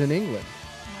Records in England.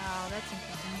 Wow, that's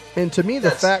interesting. And to me, the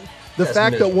fact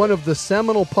that one of the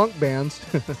seminal punk bands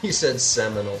You said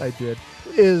seminal. I did.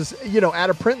 Is, out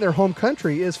of print in their home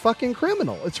country is fucking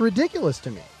criminal. It's ridiculous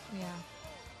to me.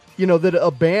 Yeah. That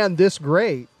a band this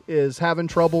great is having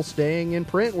trouble staying in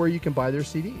print where you can buy their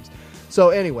CDs. So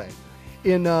anyway,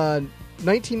 in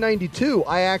 1992,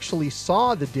 I actually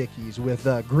saw the Dickies with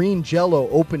Green Jello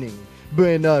opening.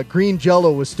 When Green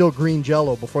Jello was still Green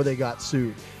Jello before they got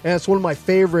sued. And it's one of my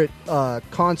favorite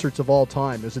concerts of all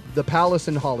time. It was at the Palace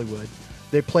in Hollywood.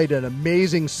 They played an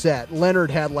amazing set. Leonard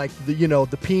had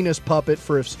the penis puppet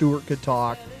for If Stewart Could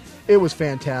Talk. It was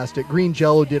fantastic. Green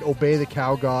Jello did Obey the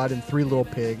Cow God and Three Little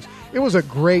Pigs. It was a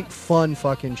great, fun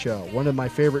fucking show. One of my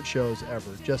favorite shows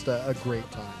ever. Just a great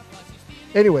time.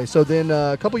 Anyway, so then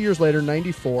a couple years later,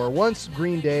 94, once the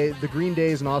Green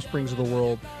Days and Offsprings of the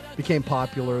world became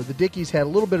popular, the Dickies had a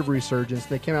little bit of a resurgence.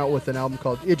 They came out with an album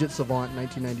called Idiot Savant in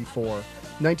 1994.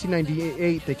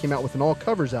 1998, they came out with an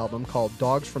all-covers album called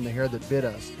Dogs from the Hair That Bit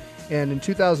Us. And in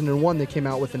 2001, they came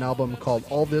out with an album called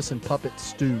All This and Puppet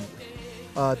Stew.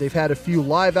 They've had a few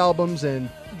live albums and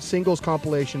singles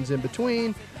compilations in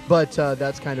between. But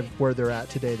that's kind of where they're at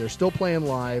today. They're still playing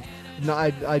live. No,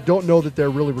 I don't know that they're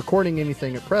really recording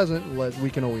anything at present. We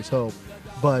can always hope.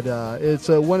 But it's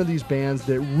one of these bands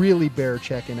that really bear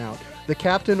checking out. The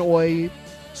Captain Oi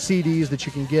CDs that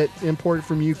you can get imported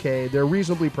from UK, they're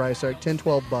reasonably priced, like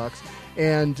 $10-12,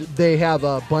 and they have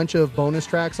a bunch of bonus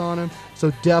tracks on them,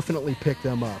 so definitely pick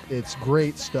them up. It's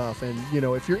great stuff, and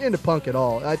if you're into punk at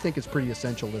all, I think it's pretty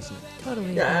essential listening.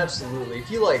 Totally. Yeah, absolutely.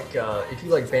 If you like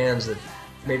bands that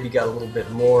maybe got a little bit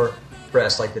more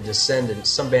press, like the Descendants,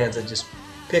 some bands that just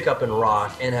pick up and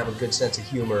rock and have a good sense of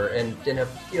humor and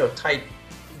have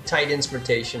tight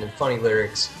instrumentation and funny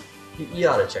lyrics, you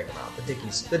ought to check them out.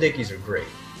 The Dickies are great.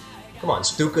 Come on,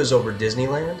 Stuka's over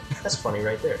Disneyland? That's funny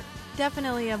right there.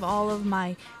 Definitely of all of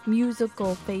my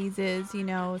musical phases,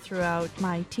 throughout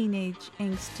my teenage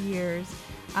angst years,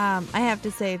 I have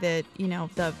to say that,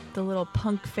 the little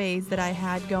punk phase that I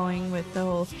had going with the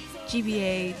whole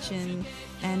GBH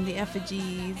and the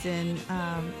Effigies and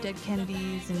Dead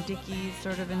Kennedys and Dickies,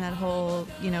 sort of in that whole,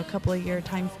 couple of year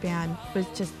time span, was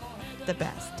just the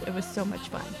best. It was so much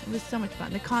fun.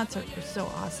 The concerts were so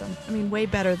awesome. I mean, way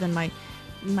better than my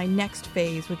next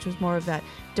phase, which was more of that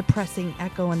depressing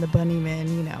Echo and the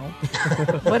Bunnymen,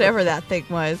 whatever that thing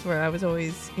was, where I was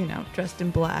always, dressed in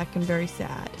black and very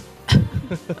sad.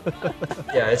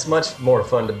 Yeah, it's much more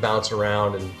fun to bounce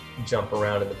around and jump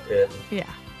around in the pit. Yeah.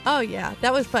 Oh, yeah.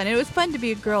 That was fun. It was fun to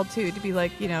be a girl, too, to be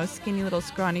like, a skinny little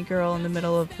scrawny girl in the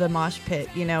middle of the mosh pit,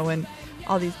 and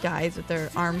all these guys with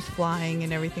their arms flying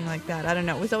and everything like that. I don't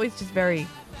know. It was always just very,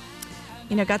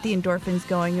 got the endorphins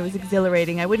going. It was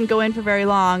exhilarating. I wouldn't go in for very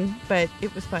long, but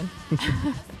it was fun.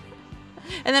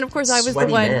 And then, of course, I was Sweaty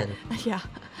the one. man. Yeah.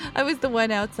 I was the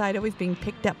one outside always being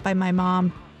picked up by my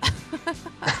mom.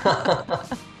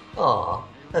 Aw,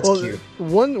 that's cute.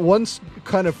 One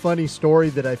kind of funny story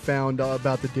that I found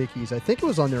about the Dickies, I think it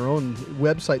was on their own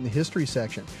website in the history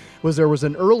section, was there was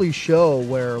an early show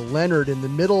where Leonard, in the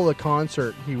middle of the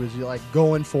concert, he was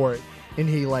going for it, and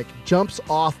he jumps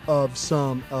off of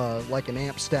some an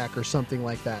amp stack or something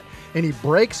like that, and he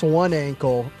breaks one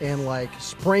ankle and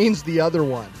sprains the other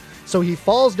one. So he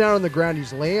falls down on the ground,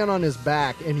 he's laying on his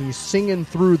back, and he's singing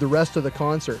through the rest of the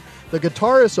concert. The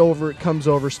guitarist comes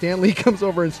over, Stan Lee comes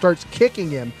over and starts kicking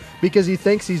him because he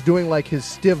thinks he's doing his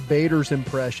Stiv Bators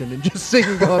impression and just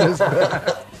singing on his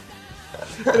back.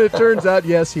 And it turns out,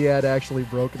 yes, he had actually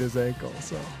broken his ankle.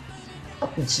 So,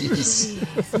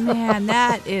 Jeez. Man,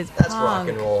 that is That's punk. rock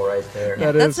and roll right there.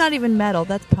 Yeah, that's not even metal.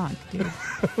 That's punk, dude.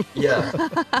 Yeah.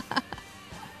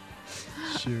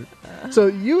 Shoot. So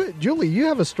Julie, you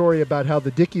have a story about how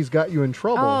the Dickies got you in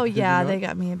trouble. Oh, did yeah, you not? they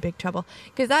got me in big trouble.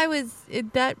 Because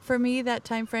for me, that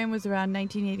time frame was around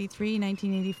 1983,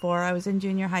 1984. I was in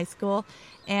junior high school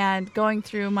and going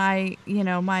through my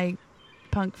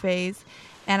punk phase.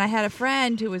 And I had a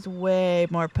friend who was way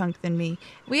more punk than me.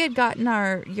 We had gotten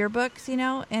our yearbooks,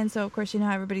 and so, of course,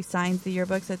 how everybody signs the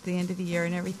yearbooks at the end of the year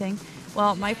and everything.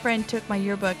 Well, my friend took my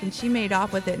yearbook, and she made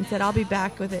off with it and said, I'll be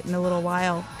back with it in a little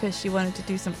while, because she wanted to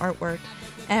do some artwork.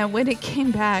 And when it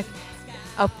came back,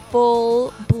 a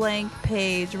full blank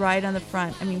page right on the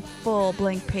front, full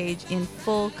blank page in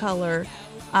full color,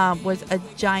 was a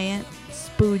giant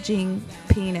spooging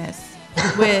penis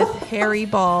with hairy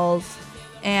balls.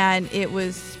 And it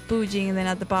was spooging, and then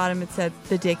at the bottom it said,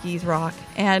 "The Dickies rock."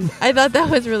 And I thought that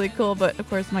was really cool, but of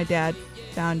course my dad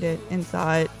found it and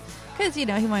saw it because, he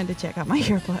wanted to check out my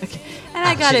yearbook. And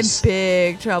I got in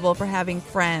big trouble for having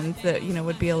friends that,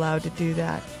 would be allowed to do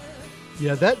that.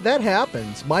 Yeah, that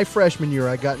happens. My freshman year,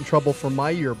 I got in trouble for my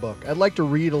yearbook. I'd like to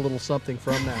read a little something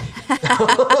from that.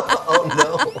 Oh,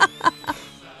 no.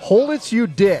 Holitz, you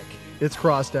dick. It's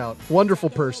crossed out. Wonderful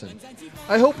person.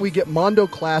 I hope we get Mondo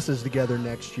classes together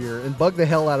next year and bug the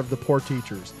hell out of the poor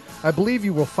teachers. I believe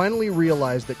you will finally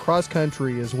realize that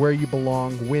cross-country is where you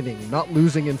belong, winning, not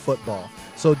losing in football.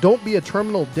 So don't be a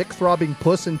terminal dick-throbbing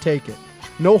puss and take it.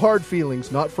 No hard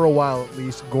feelings, not for a while at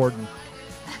least, Gordon.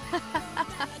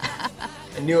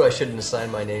 I knew I shouldn't have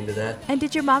signed my name to that. And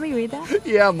did your mommy read that?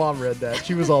 Yeah, Mom read that.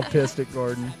 She was all pissed at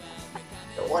Gordon.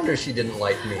 No wonder she didn't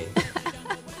like me.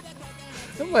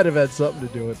 That might have had something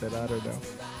to do with it. I don't know.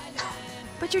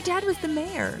 But your dad was the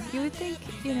mayor. You would think,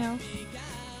 No,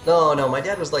 my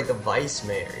dad was the vice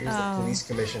mayor. He was the police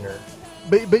commissioner.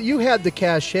 But you had the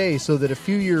cachet so that a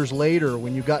few years later,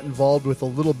 when you got involved with a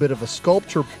little bit of a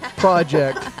sculpture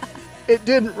project, it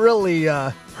didn't really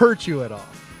hurt you at all.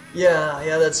 Yeah,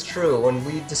 that's true. When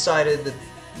we decided that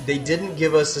they didn't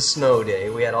give us a snow day,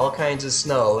 we had all kinds of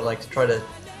snow, to try to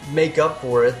make up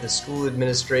for it, the school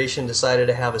administration decided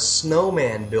to have a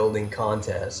snowman building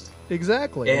contest.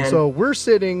 Exactly. And so we're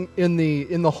sitting in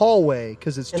the hallway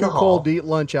because it's too cold to eat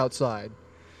lunch outside.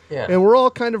 Yeah. And we're all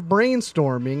kind of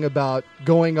brainstorming about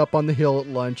going up on the hill at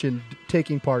lunch and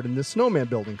taking part in this snowman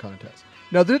building contest.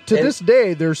 Now, to this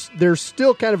day, there's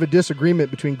still kind of a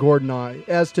disagreement between Gord and I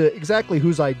as to exactly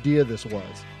whose idea this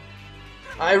was.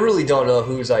 I really don't know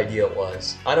whose idea it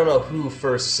was. I don't know who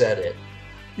first said it.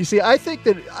 You see, I think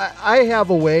that I have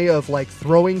a way of like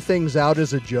throwing things out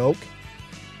as a joke.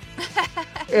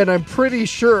 And I'm pretty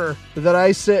sure that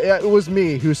I said it was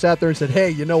me who sat there and said, "Hey,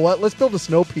 you know what? Let's build a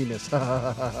snow penis."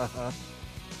 And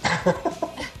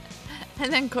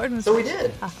then Gordon was So we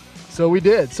did. So we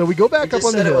did. So we go back We up just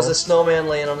on the said hill. it was a snowman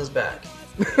laying on his back.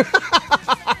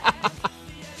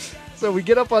 So we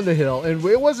get up on the hill, and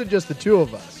it wasn't just the two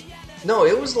of us. No,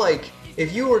 it was like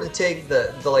if you were to take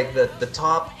the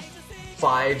top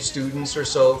 5 students or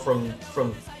so from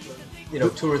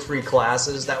 2 or 3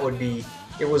 classes, that would be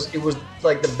it was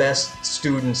like the best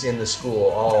students in the school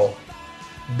all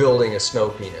building a snow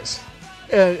penis.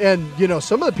 And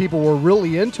some of the people were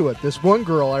really into it. This one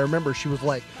girl, I remember, she was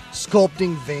like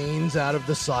sculpting veins out of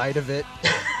the side of it.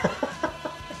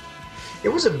 It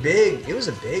was a big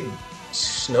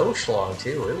snow schlong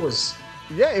too. It was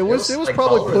like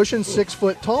probably taller. pushing 6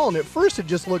 foot tall, and at first it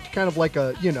just looked kind of like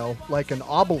like an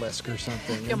obelisk or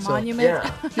something. a And so- monument.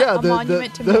 Yeah, A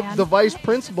monument to man. the vice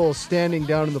principal is standing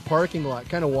down in the parking lot,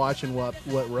 kind of watching what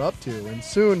we're up to, and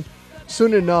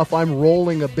soon enough, I'm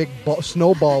rolling a big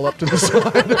snowball up to the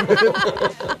side of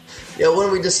it. Yeah,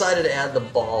 when we decided to add the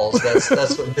balls, that's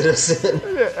what did us in.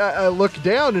 I look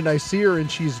down and I see her,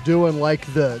 and she's doing like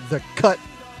the cut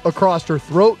across her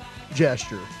throat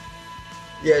gesture.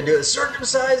 Yeah, do it,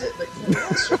 circumcise it. Like,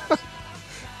 yes.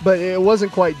 But it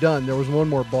wasn't quite done. There was one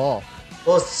more ball.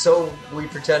 Well, so we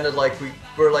pretended like we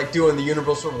were like doing the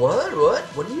universal.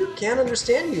 What do you can't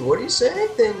understand you? What are you saying?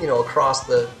 Thing across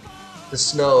the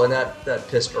snow, and that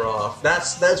pissed her off.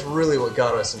 That's really what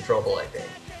got us in trouble, I think.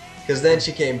 Because then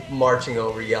she came marching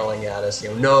over, yelling at us,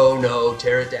 no,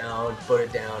 tear it down, put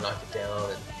it down, knock it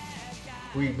down, and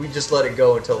we just let it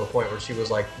go until the point where she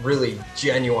was like really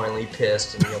genuinely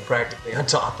pissed and practically on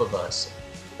top of us.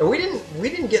 And we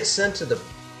didn't get sent to the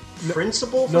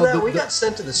principal for that. We got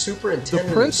sent to the superintendent.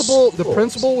 The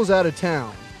principal was out of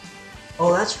town.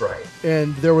 Oh, that's right.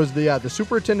 And there was the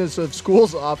superintendent of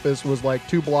schools office was like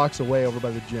 2 blocks away over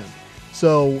by the gym.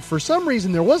 So for some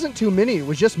reason there wasn't too many. It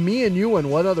was just me and you and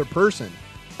one other person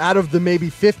out of the maybe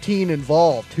 15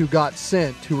 involved who got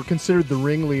sent, who were considered the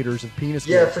ringleaders of penis.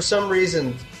 Yeah, for some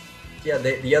reason. Yeah,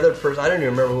 the other person, I don't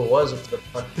even remember who it was. The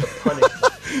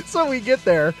punishment. So we get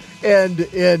there, and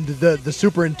the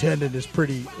superintendent is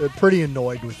pretty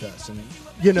annoyed with us, and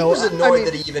he was annoyed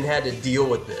that he even had to deal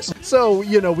with this. So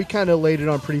we kind of laid it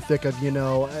on pretty thick of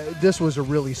this was a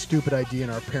really stupid idea,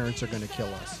 and our parents are going to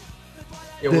kill us.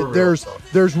 Yeah,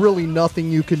 there's really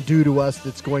nothing you can do to us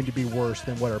that's going to be worse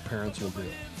than what our parents will do.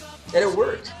 And it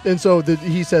worked. And so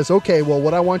he says, okay, well,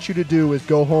 what I want you to do is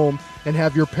go home and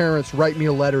have your parents write me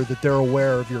a letter that they're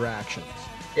aware of your actions.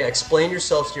 Yeah, explain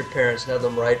yourselves to your parents and have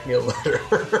them write me a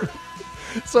letter.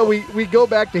 So we go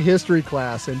back to history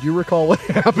class, and do you recall what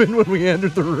happened when we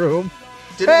entered the room?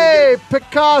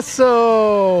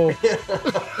 Picasso!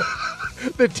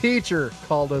 The teacher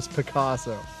called us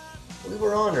Picasso. We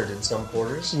were honored in some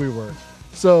quarters. We were.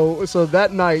 So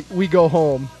that night we go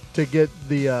home to get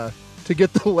the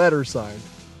letter signed.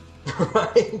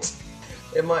 Right.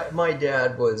 And my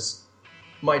dad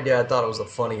thought it was the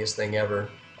funniest thing ever.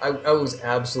 I was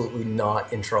absolutely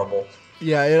not in trouble.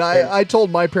 Yeah, and I told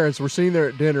my parents, we're sitting there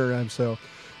at dinner, and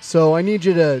so I need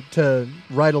you to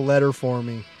write a letter for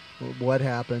me. What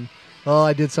happened? Oh,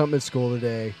 I did something at school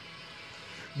today.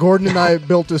 Gordon and I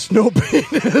built a snow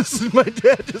penis. My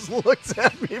dad just looks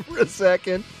at me for a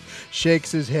second, shakes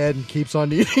his head, and keeps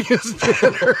on eating his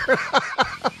dinner.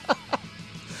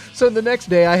 So the next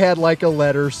day I had like a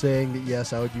letter saying that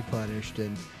yes, I would be punished,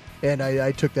 and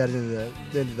I took that into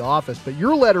the office. But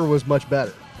your letter was much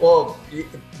better. Well,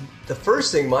 the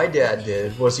first thing my dad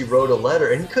did was he wrote a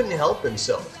letter, and he couldn't help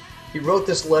himself. He wrote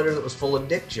this letter that was full of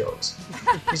dick jokes.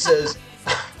 He says,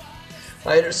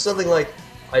 something like,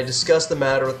 I discussed the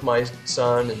matter with my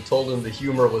son and told him the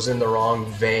humor was in the wrong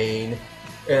vein,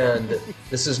 and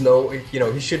this is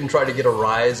he shouldn't try to get a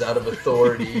rise out of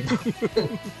authority.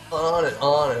 On and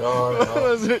on and on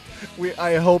and on.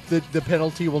 I hope that the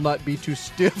penalty will not be too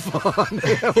stiff on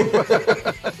him.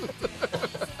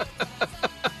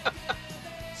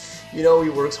 He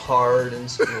works hard in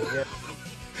school. Yeah.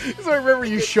 So I remember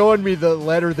you showing me the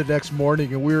letter the next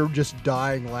morning, and we were just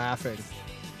dying laughing.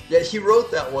 Yeah, he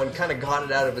wrote that one, kind of got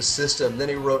it out of his system. Then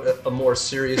he wrote a more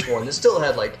serious one that still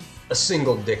had like a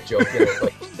single dick joke in it.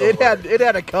 Like, it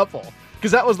had a couple,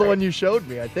 because that was the one you showed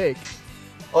me, I think.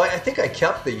 Oh, I think I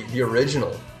kept the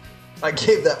original. I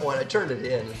gave that one. I turned it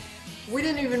in. We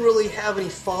didn't even really have any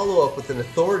follow-up with an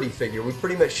authority figure. We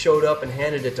pretty much showed up and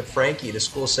handed it to Frankie, the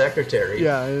school secretary.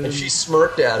 Yeah. And she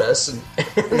smirked at us. And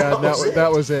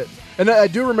that was it. And I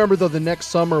do remember, though, the next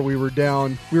summer we were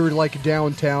like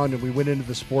downtown, and we went into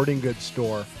the sporting goods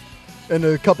store. And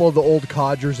a couple of the old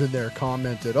codgers in there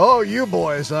commented, "Oh, you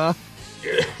boys, huh?"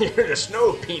 You're the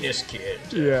snow penis kid.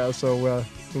 Yeah, so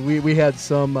we had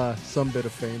some bit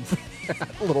of fame for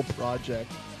that little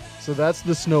project. So that's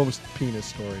the snow penis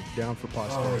story, down for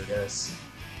posterity. Oh, yes.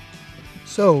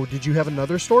 So, did you have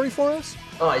another story for us?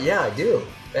 Yeah, I do.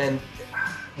 And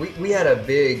we had a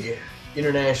big,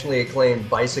 internationally acclaimed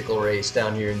bicycle race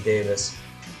down here in Davis.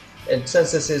 And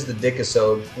since this is the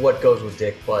Dickisode, what goes with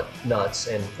Dick but nuts?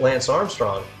 And Lance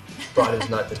Armstrong brought his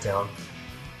nut to town.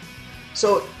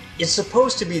 So it's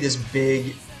supposed to be this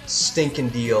big, stinking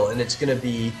deal, and it's going to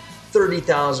be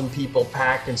 30,000 people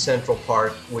packed in Central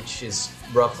Park, which is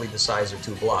roughly the size of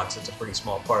 2 blocks. It's a pretty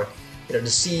small park, to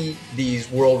see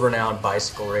these world-renowned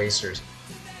bicycle racers.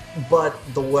 But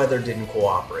the weather didn't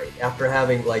cooperate. After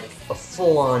having like a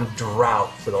full-on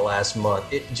drought for the last month,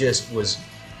 it just was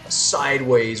a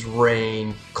sideways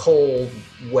rain, cold,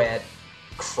 wet,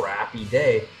 crappy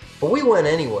day. But we went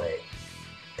anyway.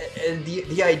 And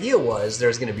the idea was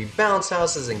there's going to be bounce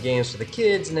houses and games for the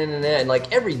kids and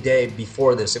like every day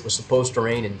before this it was supposed to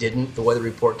rain and didn't. The weather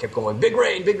report kept going, big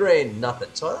rain, nothing.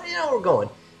 So, we're going.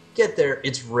 Get there,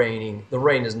 it's raining. The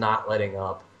rain is not letting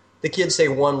up. The kids say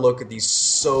one look at these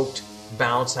soaked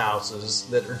bounce houses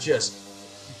that are just...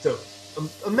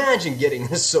 imagine getting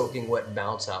a soaking wet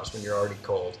bounce house when you're already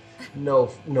cold. No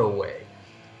way.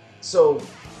 So...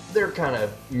 they're kind of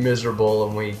miserable,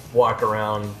 and we walk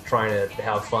around trying to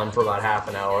have fun for about half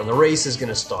an hour, and the race is going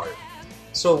to start.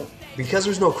 So, because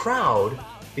there's no crowd,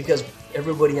 because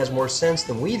everybody has more sense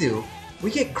than we do,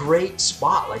 we get great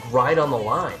spot, like right on the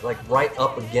line, like right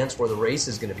up against where the race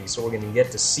is going to be. So we're going to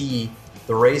get to see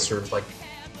the racers, like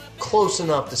close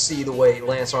enough to see the way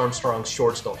Lance Armstrong's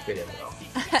shorts don't fit in, though.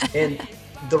 And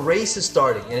the race is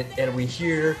starting, and we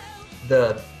hear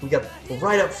we got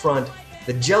right up front,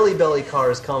 the Jelly Belly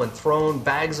car is coming, throwing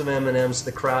bags of M&Ms to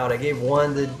the crowd. I gave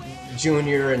one to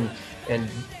Junior, and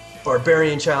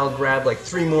Barbarian Child grabbed like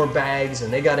 3 more bags,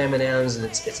 and they got M&Ms, and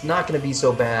it's not going to be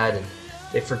so bad. And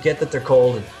they forget that they're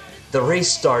cold, and the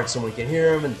race starts, and we can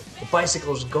hear them, and the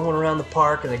bicycles are going around the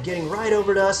park, and they're getting right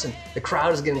over to us, and the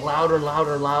crowd is getting louder and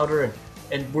louder and louder,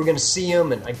 and we're going to see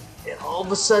them, and all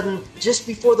of a sudden, just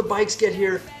before the bikes get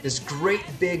here, this great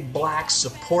big black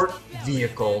support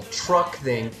vehicle truck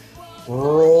thing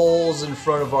rolls in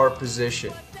front of our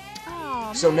position.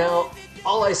 Oh, so now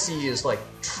all I see is like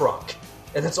truck,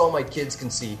 and that's all my kids can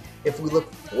see. If we look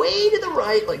way to the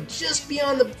right, like just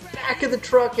beyond the back of the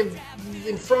truck and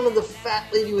in front of the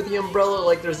fat lady with the umbrella,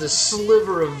 like there's this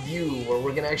sliver of view where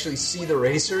we're gonna actually see the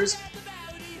racers.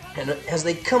 And as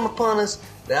they come upon us,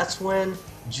 that's when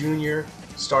Junior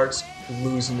starts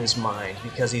losing his mind,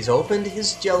 because he's opened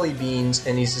his jelly beans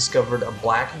and he's discovered a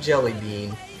black jelly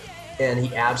bean, and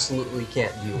he absolutely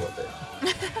can't deal with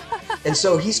it. And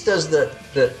so he does the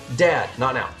dad,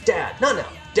 not now, dad, not now,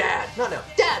 dad, not now,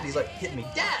 dad. He's like, hit me,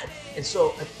 dad. And so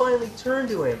I finally turn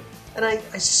to him, and I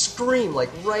scream like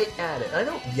right at it. And I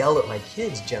don't yell at my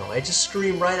kids generally. I just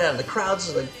scream right at him. The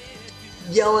crowd's like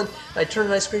yelling. I turn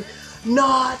and I scream,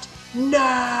 not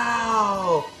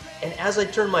now. And as I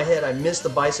turn my head, I miss the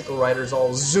bicycle riders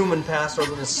all zooming past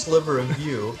over this sliver of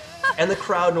view. And the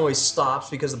crowd noise stops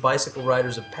because the bicycle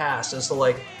riders have passed. And so,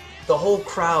 like, the whole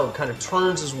crowd kind of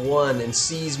turns as one and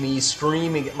sees me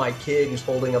screaming at my kid who's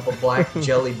holding up a black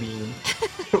jelly bean.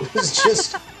 It was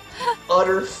just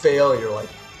utter failure. Like,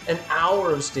 an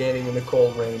hour of standing in the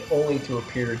cold rain only to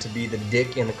appear to be the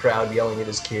dick in the crowd yelling at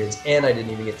his kids. And I didn't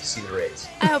even get to see the race.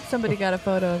 I hope somebody got a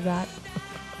photo of that.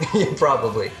 Yeah,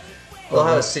 probably. They'll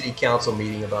have a city council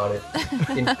meeting about it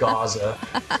in Gaza.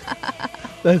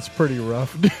 That's pretty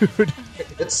rough, dude.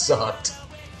 It sucked.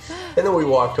 And then we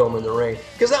walked home in the rain.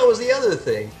 Because that was the other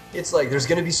thing. It's like, there's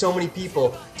going to be so many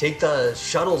people. Take the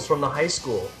shuttles from the high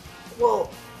school. Well,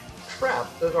 crap.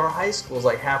 Our high school is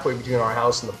like halfway between our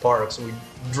house and the park. So we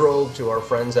drove to our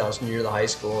friend's house near the high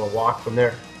school and walked from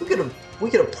there. We could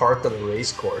have parked on the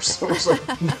race course. It was like,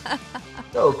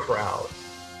 no crowd.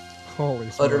 Holy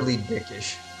smokes. Utterly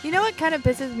dickish. You know what kind of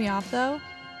pisses me off, though?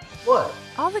 What?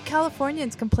 All the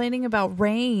Californians complaining about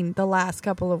rain the last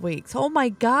couple of weeks. Oh, my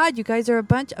God. You guys are a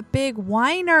bunch of big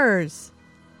whiners.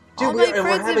 Dude, all my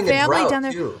friends and family down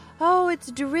there. Too. Oh,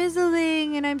 it's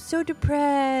drizzling, and I'm so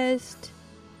depressed.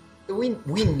 We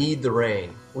need the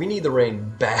rain. We need the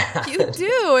rain bad. You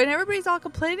do, and everybody's all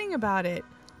complaining about it.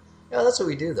 Yeah, that's what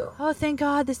we do, though. Oh, thank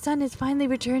God. The sun has finally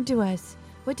returned to us.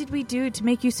 What did we do to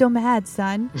make you so mad,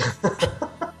 son?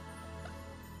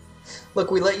 Look,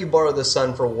 we let you borrow the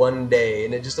sun for one day,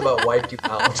 and it just about wiped you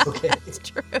out, okay? It's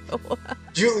true.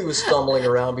 Julie was stumbling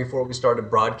around before we started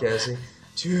broadcasting.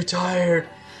 Too tired.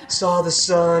 Saw the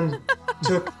sun.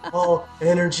 Took all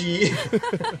energy.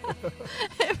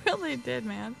 It really did,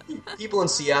 man. People in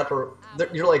Seattle,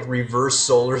 you're like reverse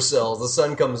solar cells. The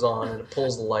sun comes on, and it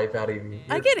pulls the life out of you.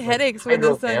 I get headaches when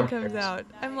the sun comes out.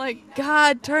 I'm like,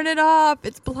 God, turn it off.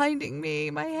 It's blinding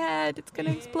me. My head. It's going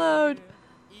to explode.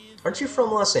 Aren't you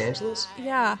from Los Angeles?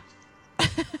 Yeah.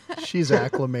 She's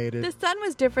acclimated. The sun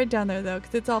was different down there, though,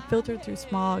 because it's all filtered through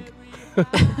smog.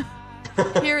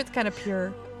 Here, it's kind of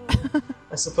pure.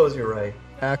 I suppose you're right.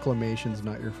 Acclamation's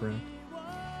not your friend.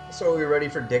 So are we ready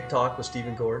for Dick Talk with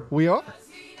Stephen Gord? We are.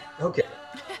 Okay.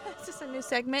 It's just a new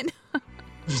segment.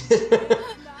 It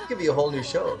could be a whole new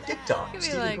show. Dick Talk with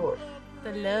Stephen like, Gord.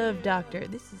 The Love Doctor.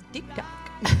 This is Dick Talk.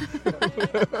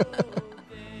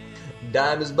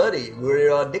 Diamond's buddy. We're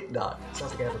here on Dick Talk.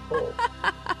 Sounds like I have a cold.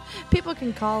 People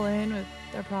can call in with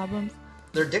their problems.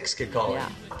 Their dicks could call Yeah.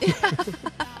 in.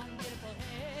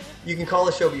 You can call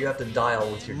the show, but you have to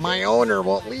dial with your dick. My owner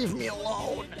won't leave me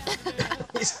alone.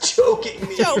 He's choking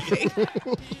me.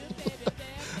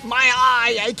 My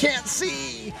eye, I can't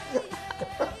see.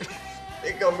 I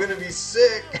think I'm gonna be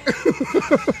sick.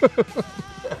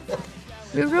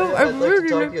 I'd like to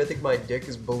talk to you. I think my dick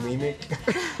is bulimic.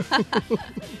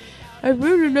 I'd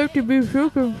really like to be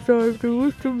circumcised. I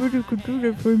wish somebody could do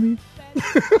that for me.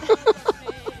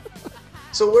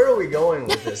 So where are we going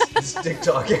with this Dick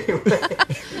Talk anyway?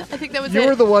 I think that was You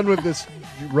were the one with this.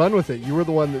 Run with it. You were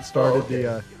the one that started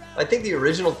the. I think the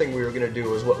original thing we were going to do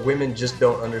was what women just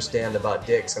don't understand about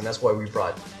dicks, and that's why we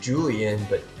brought Julie in.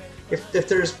 But if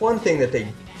there's one thing that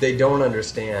they don't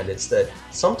understand, it's that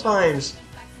sometimes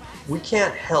we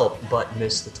can't help but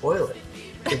miss the toilet.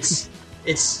 It's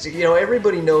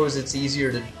everybody knows it's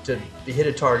easier to hit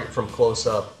a target from close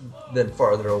up than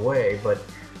farther away, but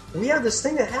we have this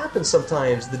thing that happens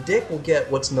sometimes. The dick will get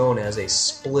what's known as a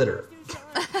splitter,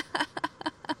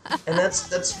 and it's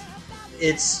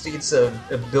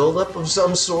a buildup of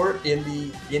some sort in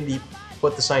the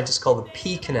what the scientists call the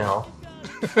pee canal,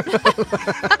 and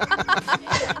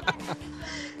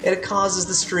it causes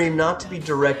the stream not to be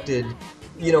directed,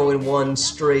 in one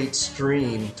straight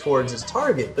stream towards its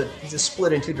target, but to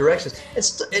split in two directions.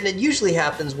 And it usually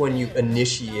happens when you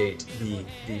initiate the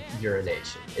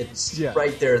urination. It's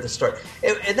right there at the start.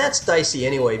 And that's dicey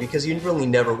anyway, because you really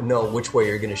never know which way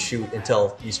you're going to shoot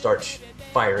until you start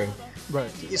firing. Right.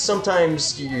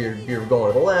 Sometimes you're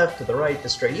going to the left, to the right, to the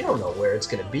straight. You don't know where it's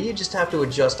going to be. You just have to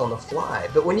adjust on the fly.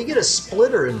 But when you get a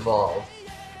splitter involved...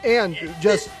 And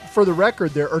just for the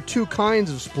record, there are two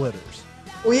kinds of splitters.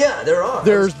 Well, yeah, there are.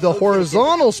 There's the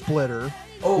horizontal splitter,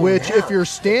 which, yeah. if you're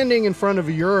standing in front of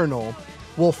a urinal,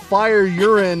 will fire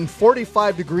urine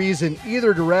 45 degrees in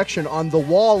either direction on the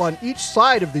wall on each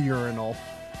side of the urinal,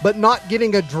 but not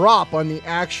getting a drop on the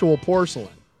actual porcelain.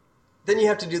 Then you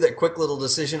have to do that quick little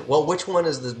decision. Well, which one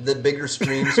is the bigger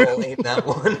stream, so I'll aim that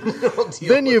one.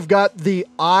 Then you've got the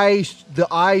eye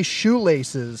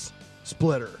shoelaces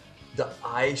splitter. The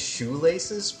eye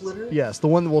shoelaces splitter? Yes, the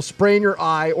one that will sprain your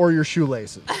eye or your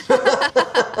shoelaces.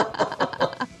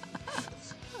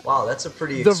 Wow, that's a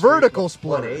pretty the vertical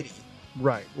splitter, 180.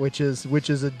 Right? Which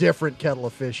is a different kettle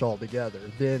of fish altogether.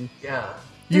 Then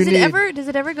Does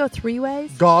it ever go three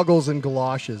ways? Goggles and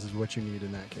galoshes is what you need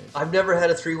in that case. I've never had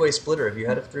a three-way splitter. Have you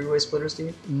had a three-way splitter,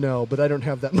 Steve? No, but I don't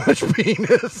have that much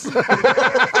penis.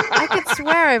 I could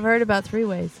swear I've heard about three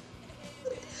ways.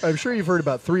 I'm sure you've heard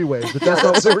about three ways, but that's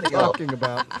not what we're talking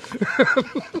about.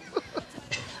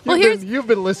 You've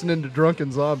been listening to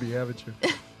Drunken Zombie, haven't you?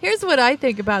 Here's what I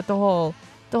think about the whole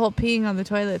peeing on the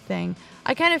toilet thing.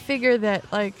 I kind of figure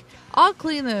that, like, I'll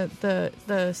clean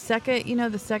the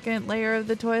second, the second layer of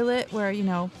the toilet where,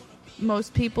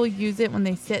 most people use it when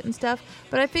they sit and stuff.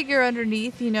 But I figure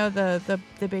underneath, the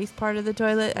base part of the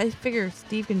toilet, I figure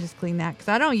Steve can just clean that because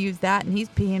I don't use that and he's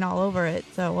peeing all over it.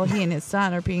 So, well, he and his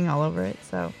son are peeing all over it.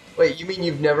 So. Wait, you mean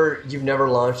you've never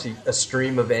launched a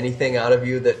stream of anything out of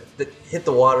you that hit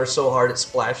the water so hard it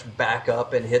splashed back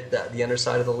up and hit the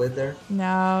underside of the lid there?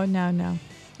 No.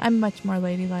 I'm much more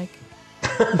ladylike.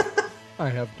 I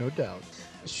have no doubt.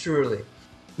 Surely.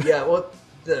 Yeah, well,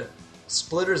 the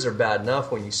splitters are bad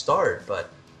enough when you start, but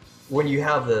when you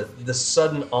have the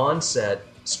sudden onset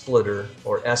splitter,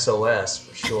 or SOS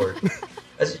for short,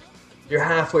 as you're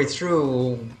halfway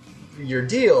through your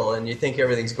deal and you think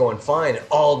everything's going fine, and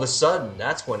all of a sudden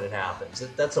that's when it happens.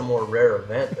 That's a more rare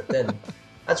event, but then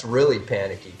that's really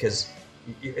panicky because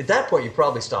at that point, you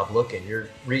probably stop looking. You're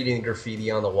reading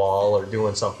graffiti on the wall or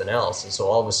doing something else, and so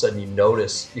all of a sudden you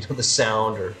notice, the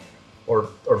sound or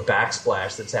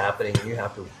backsplash that's happening, and you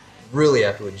really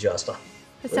have to adjust on.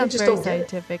 It sounds very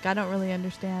scientific. I don't really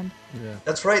understand. Yeah.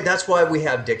 That's right. That's why we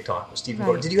have Dick Talk with Stephen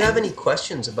Gord. Did you have any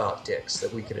questions about dicks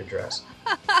that we could address?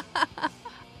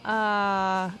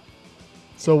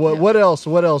 So what else?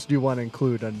 What else do you want to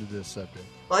include under this subject?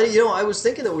 I was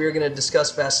thinking that we were going to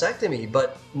discuss vasectomy,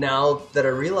 but now that I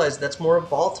realize that's more of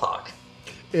ball talk.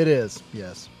 It is,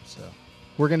 yes. So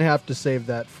we're going to have to save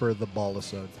that for the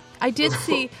ball-isode. I did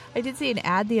see an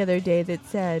ad the other day that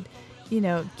said,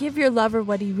 give your lover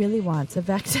what he really wants, a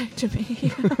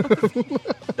vasectomy.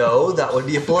 No, that would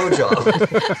be a blowjob.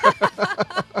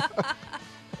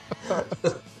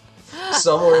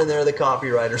 Somewhere in there, the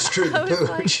copywriter screwed the pooch.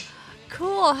 Like,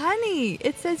 cool, honey.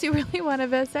 It says you really want a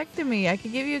vasectomy. I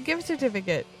could give you a gift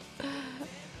certificate.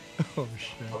 Oh,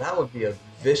 shit. Well, that would be a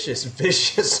vicious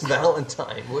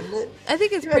Valentine, wouldn't it? I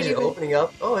think it's pretty Imagine opening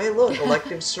up, oh, hey, look,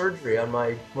 elective surgery on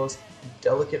my most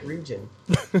delicate region.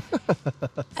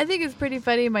 I think it's pretty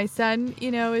funny. My son,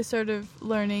 is sort of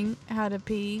learning how to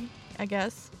pee, I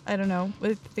guess. I don't know.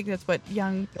 I think that's what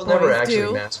young He'll boys never actually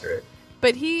do. master it.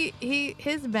 But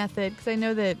his method, because I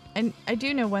know that, and I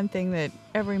do know one thing, that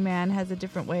every man has a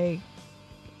different way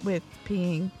with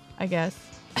peeing, I guess.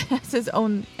 Has his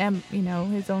own,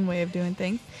 his own way of doing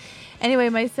things. Anyway,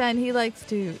 my son, he likes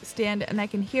to stand, and I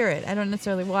can hear it. I don't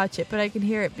necessarily watch it, but I can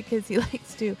hear it because he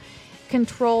likes to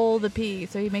control the pee.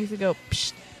 So he makes it go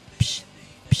psh, psh,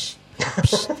 psh,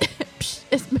 psh, psh,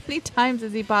 as many times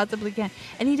as he possibly can.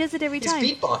 And he does it every time.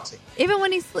 He's beatboxing. Even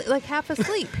when he's like half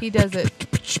asleep, he does it.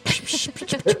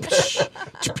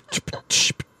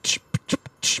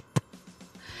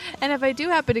 And if I do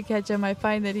happen to catch him, I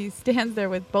find that he stands there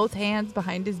with both hands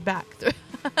behind his back.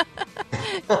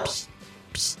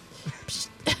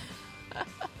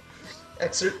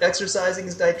 Exercising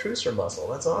his detrusor muscle.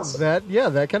 That's awesome.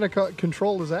 That kind of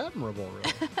control is admirable,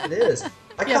 really. It is.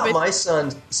 I caught my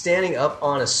son standing up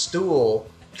on a stool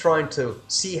trying to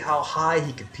see how high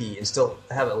he could pee and still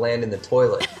have it land in the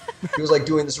toilet. He was like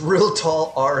doing this real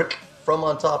tall arc from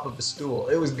on top of a stool.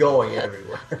 It was going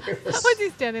everywhere. Was he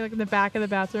standing like in the back of the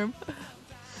bathroom?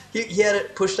 He had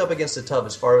it pushed up against the tub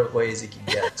as far away as he could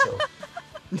get. So.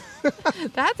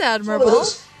 That's admirable.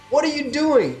 What are you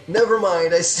doing? Never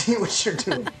mind. I see what you're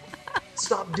doing.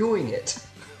 Stop doing it.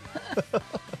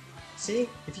 See?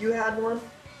 If you had one,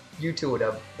 you two would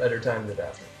have a better time in the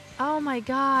bathroom. Oh my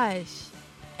gosh.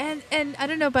 And I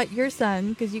don't know about your son,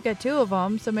 because you got two of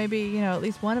them, so maybe, at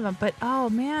least one of them. But, oh,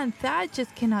 man, Thad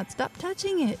just cannot stop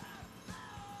touching it.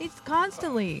 He's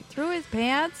constantly through his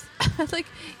pants. Like,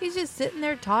 he's just sitting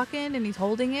there talking, and he's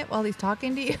holding it while he's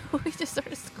talking to you. He's just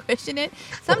sort of squishing it.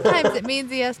 Sometimes it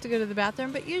means he has to go to the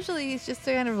bathroom, but usually he's just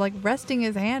kind of like resting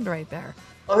his hand right there.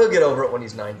 Oh, he'll get over it when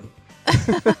he's 90.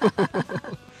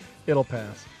 It'll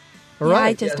pass. All right.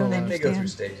 I just don't understand. They go through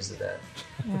stages of that.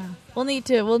 Yeah, we'll need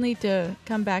to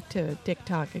come back to Dick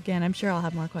Talk again. I'm sure I'll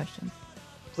have more questions.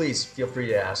 Please feel free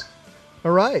to ask. All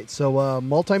right, so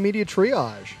Multimedia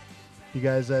Triage. You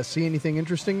guys see anything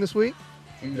interesting this week?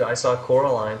 Dude, I saw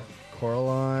Coraline.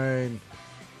 Coraline.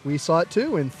 We saw it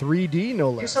too in 3D, no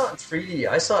less. You saw it in 3D.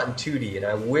 I saw it in 2D, and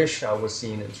I wish I was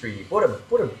seeing it in 3D. What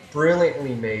a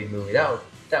brilliantly made movie.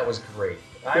 That was great.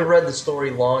 I read the story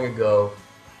long ago.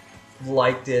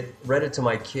 Liked it, read it to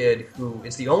my kid, who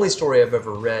it's the only story I've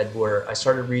ever read where I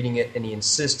started reading it and he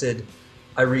insisted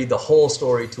I read the whole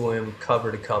story to him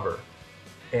cover to cover.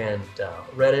 And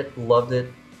read it, loved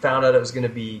it, found out it was going to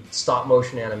be stop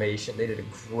motion animation. They did a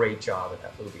great job in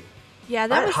that movie. Yeah,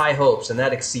 I had high hopes and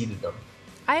that exceeded them.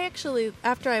 I actually,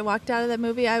 after I walked out of that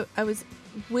movie, I was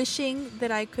wishing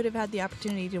that I could have had the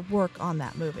opportunity to work on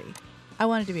that movie. I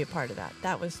wanted to be a part of that.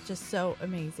 That was just so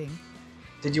amazing.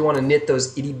 Did you want to knit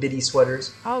those itty-bitty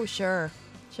sweaters? Oh, sure.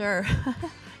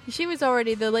 She was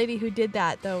already, the lady who did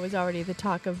that, though, was already the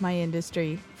talk of my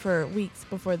industry for weeks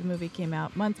before the movie came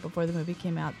out, months before the movie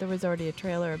came out. There was already a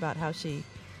trailer about how she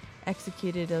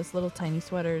executed those little tiny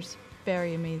sweaters.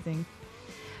 Very amazing.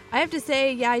 I have to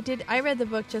say, yeah, I read the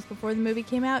book just before the movie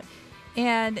came out,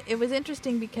 and it was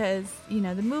interesting because,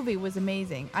 the movie was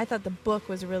amazing. I thought the book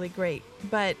was really great,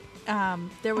 but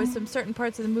there was some certain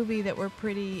parts of the movie that were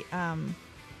pretty...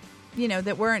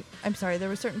 there were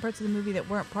certain parts of the movie that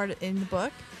weren't in the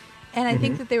book. And I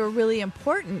think that they were really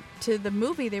important to the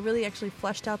movie. They really actually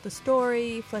fleshed out the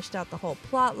story, fleshed out the whole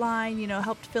plot line,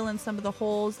 helped fill in some of the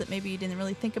holes that maybe you didn't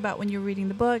really think about when you were reading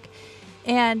the book.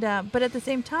 And but at the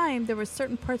same time, there were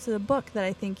certain parts of the book that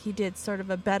I think he did sort of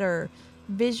a better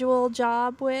visual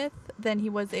job with than he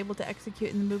was able to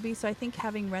execute in the movie. So I think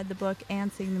having read the book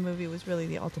and seeing the movie was really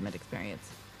the ultimate experience.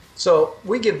 So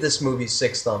we give this movie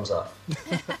 6 thumbs up.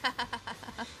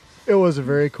 It was a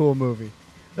very cool movie.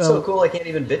 So cool I can't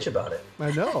even bitch about it.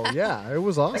 I know, yeah. It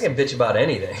was awesome. I can bitch about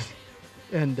anything.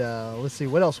 And let's see,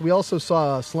 what else? We also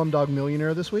saw Slumdog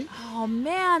Millionaire this week. Oh,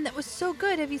 man, that was so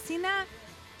good. Have you seen that?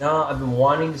 No, I've been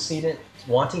wanting to see it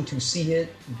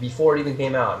before it even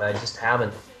came out, and I just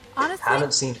haven't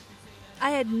seen it.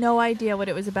 I had no idea what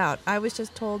it was about. I was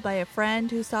just told by a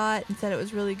friend who saw it and said it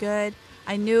was really good.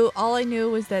 All I knew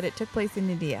was that it took place in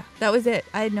India. That was it.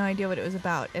 I had no idea what it was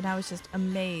about, and I was just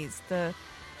amazed.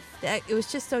 It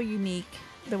was just so unique,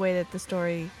 the way that the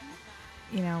story,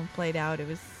 played out. It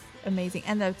was amazing.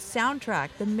 And the soundtrack,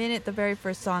 the minute the very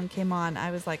first song came on,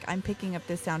 I was like, I'm picking up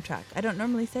this soundtrack. I don't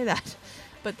normally say that,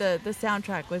 but the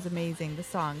soundtrack was amazing. The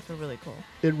songs were really cool.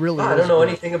 It really is. I don't know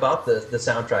anything about the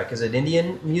soundtrack. Is it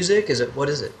Indian music? What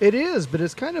is it? It is, but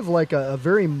it's kind of like a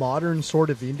very modern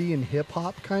sort of Indian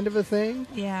hip-hop kind of a thing.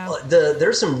 Yeah.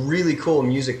 There's some really cool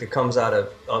music that comes out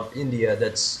of India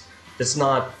that's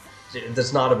not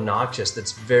obnoxious.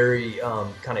 That's very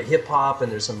kind of hip-hop,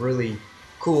 and there's some really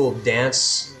cool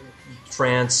dance,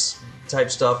 trance type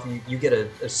stuff. You get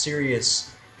a serious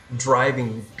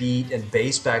driving beat and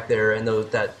bass back there, and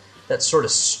that sort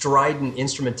of strident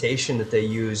instrumentation that they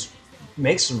use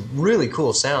makes some really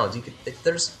cool sounds.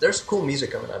 There's cool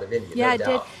music coming out of India. Yeah, no it doubt.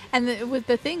 did. And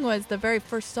the thing was, the very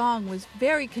first song was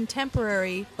very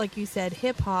contemporary, like you said,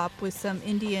 hip hop with some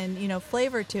Indian,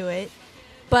 flavor to it.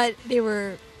 But they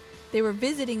were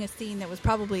visiting a scene that was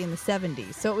probably in the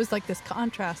 70s, so it was like this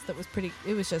contrast that was pretty.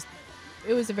 It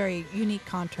was a very unique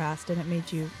contrast, and it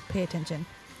made you pay attention.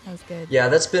 That was good. Yeah,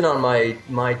 that's been on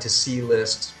my to see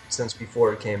list since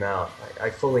before it came out.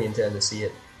 I fully intend to see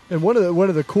it. And one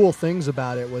of the cool things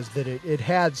about it was that it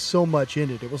had so much in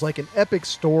it. It was like an epic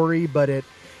story, but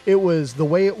it was the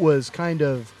way it was kind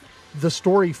of the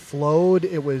story flowed.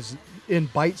 It was in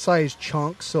bite-sized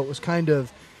chunks, so it was kind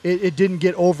of. It didn't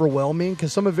get overwhelming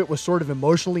because some of it was sort of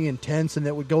emotionally intense, and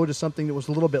it would go to something that was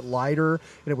a little bit lighter,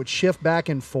 and it would shift back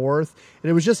and forth. And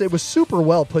it was super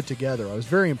well put together. I was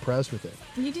very impressed with it.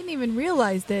 You didn't even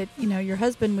realize that, your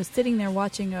husband was sitting there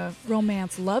watching a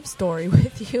romance love story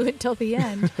with you until the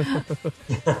end.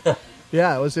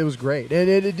 Yeah, it was great. And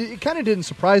it kind of didn't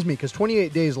surprise me because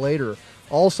 28 Days Later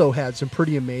also had some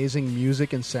pretty amazing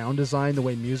music and sound design, the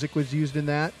way music was used in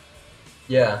that.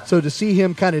 Yeah. So to see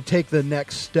him kind of take the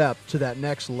next step to that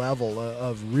next level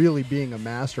of really being a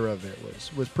master of it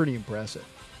was pretty impressive.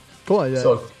 Cool.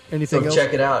 Anything else?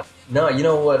 Check it out. No, you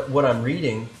know what I'm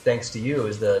reading, thanks to you,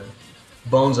 is the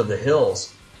Bones of the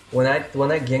Hills. When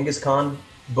that Genghis Khan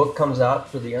book comes out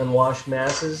for the unwashed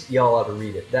masses, y'all ought to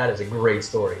read it. That is a great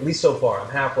story. At least so far. I'm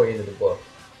halfway into the book.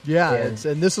 Yeah, and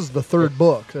this is the third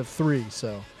book of 3,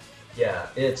 so. Yeah,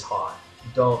 it's hot.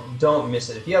 Don't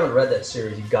miss it. If you haven't read that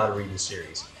series, you've got to read the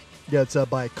series. Yeah, it's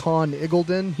by Con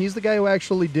Iggulden. He's the guy who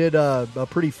actually did a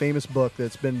pretty famous book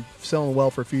that's been selling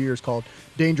well for a few years called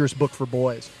Dangerous Book for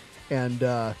Boys. And,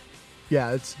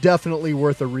 it's definitely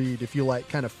worth a read if you like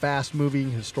kind of fast-moving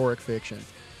historic fiction.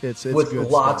 It's with good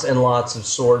lots stuff. and lots of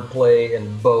sword play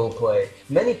and bow play.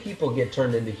 Many people get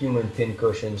turned into human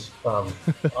pincushions on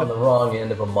the wrong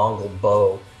end of a Mongol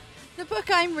bow. The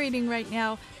book I'm reading right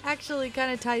now actually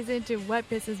kind of ties into what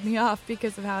pisses me off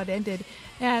because of how it ended.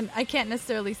 And I can't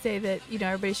necessarily say that,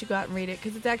 everybody should go out and read it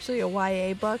because it's actually a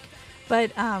YA book.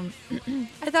 But I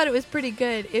thought it was pretty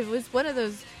good. It was one of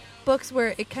those books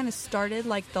where it kind of started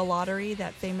like The Lottery,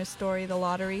 that famous story, The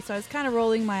Lottery. So I was kind of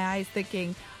rolling my eyes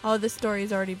thinking, oh, this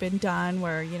story's already been done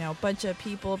where, a bunch of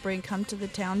people come to the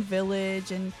town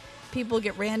village and people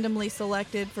get randomly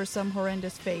selected for some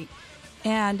horrendous fate.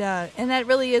 And that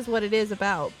really is what it is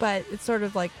about, but it's sort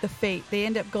of like the fate. They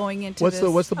end up going into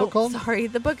what's the book called? Sorry,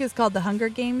 the book is called The Hunger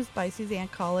Games by Suzanne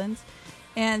Collins,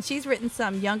 and she's written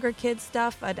some younger kids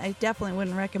stuff. I definitely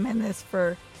wouldn't recommend this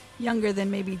for younger than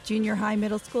maybe junior high,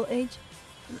 middle school age.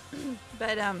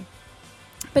 But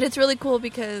it's really cool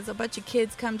because a bunch of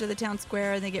kids come to the town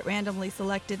square and they get randomly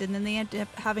selected, and then they end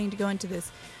up having to go into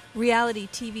this reality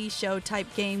TV show type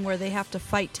game where they have to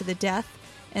fight to the death.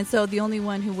 And so the only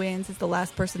one who wins is the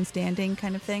last person standing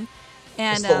kind of thing.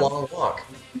 And, it's the long walk.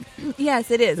 Yes,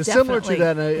 it is. It's definitely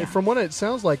similar to that. Yeah. From what it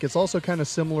sounds like, it's also kind of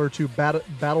similar to Battle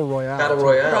Royale. Battle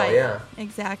Royale, right. Yeah.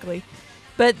 Exactly.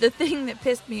 But the thing that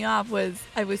pissed me off was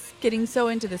I was getting so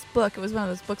into this book. It was one of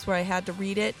those books where I had to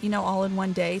read it, all in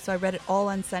one day. So I read it all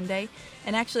on Sunday.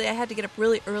 And actually, I had to get up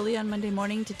really early on Monday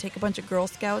morning to take a bunch of Girl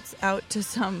Scouts out to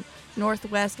some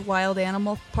Northwest wild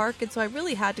animal park. And so I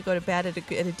really had to go to bed at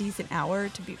a decent hour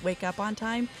to wake up on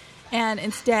time. And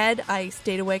instead, I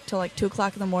stayed awake till like 2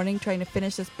 o'clock in the morning trying to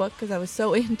finish this book because I was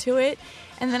so into it.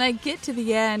 And then I get to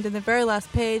the end and the very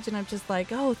last page, and I'm just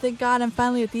like, oh, thank God I'm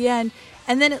finally at the end.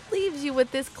 And then it leaves you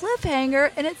with this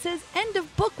cliffhanger, and it says, end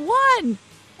of book 1.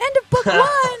 End of book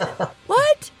 1.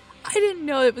 What? I didn't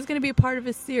know it was going to be a part of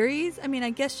a series. I mean,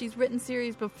 I guess she's written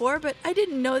series before, but I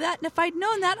didn't know that. And if I'd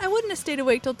known that, I wouldn't have stayed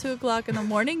awake till 2 o'clock in the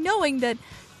morning, knowing that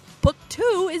book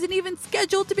 2 isn't even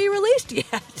scheduled to be released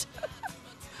yet.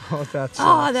 Oh, that's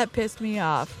that pissed me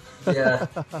off. Yeah.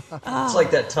 It's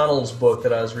like that Tunnels book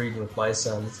that I was reading with my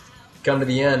sons. Come to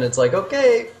the end, it's like,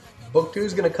 okay, book 2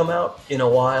 is going to come out in a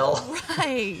while.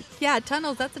 Right. Yeah,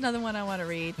 Tunnels, that's another one I want to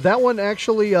read. That one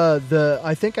actually,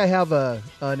 I think I have an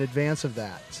advance of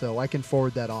that, so I can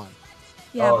forward that on.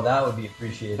 Yeah. Oh, that would be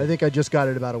appreciated. I think I just got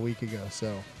it about a week ago,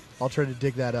 so I'll try to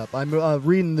dig that up. I'm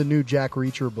reading the new Jack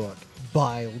Reacher book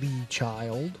by Lee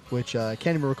Child, which I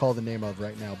can't even recall the name of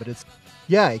right now, but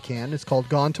yeah, I can. It's called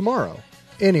Gone Tomorrow.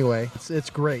 Anyway, it's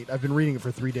great. I've been reading it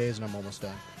for 3 days, and I'm almost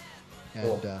done.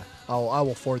 And cool. I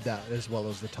will forward that as well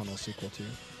as the Tunnel sequel too.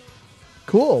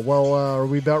 Cool. Well, are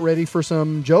we about ready for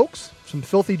some jokes? Some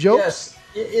filthy jokes?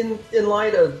 Yes. In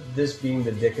light of this being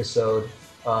the Dickisode,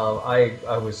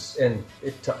 I was, and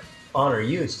to honor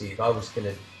you, Steve, I was going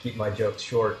to keep my jokes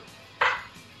short.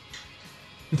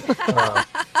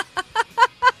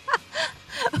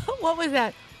 What was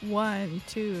that? 1,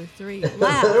 2, 3.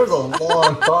 Laugh. There was a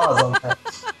long pause on that.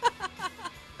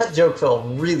 That joke fell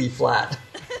really flat.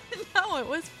 No, it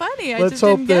was funny. Let's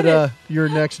hope that your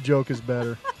next joke is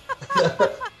better.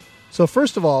 So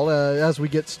first of all, as we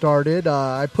get started,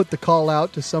 I put the call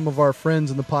out to some of our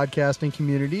friends in the podcasting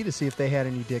community to see if they had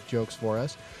any dick jokes for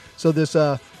us. So this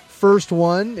first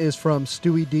one is from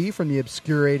Stewie D from the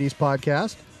Obscure 80s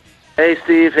podcast. Hey,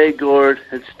 Steve. Hey, Gord.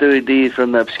 It's Stewie D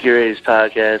from the Obscure 80s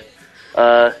podcast.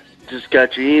 Just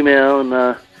got your email,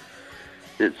 and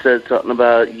it said something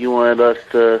about you wanted us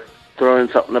to throw in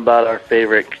something about our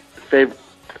favorite dick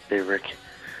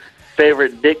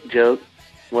joke.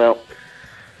 Well,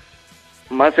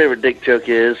 my favorite dick joke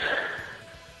is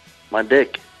my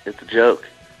dick. It's a joke.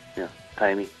 Yeah,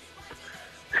 tiny.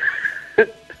 Take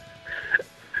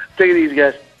it easy,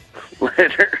 guys.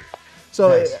 Later. So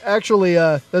Nice. actually,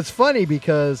 that's funny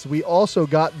because we also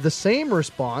got the same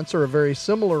response, or a very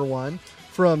similar one,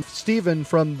 from Steven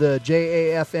from the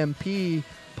JAFMP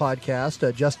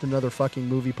podcast, Just Another Fucking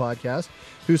Movie podcast,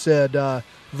 who said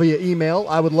via email,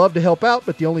 I would love to help out,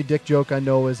 but the only dick joke I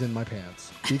know is in my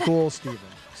pants. Be cool, Steven.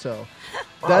 So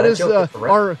that is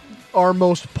our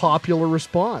most popular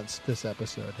response this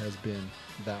episode has been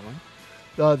that one.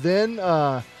 Then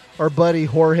our buddy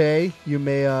Jorge, you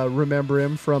may remember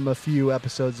him from a few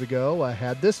episodes ago,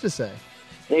 had this to say.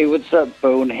 Hey, what's up,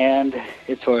 Bonehand?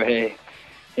 It's Jorge.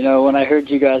 You know, when I heard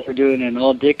you guys were doing an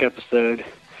all-dick episode,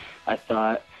 I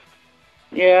thought,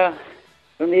 yeah,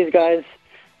 from these guys,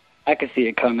 I could see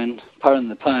it coming, pardon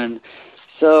the pun.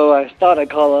 So I thought I'd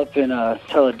call up and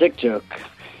tell a dick joke.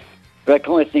 But I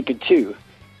can only think of two,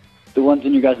 the ones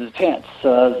in you guys' pants.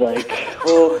 So I was like,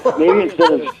 well, maybe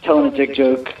instead of telling a dick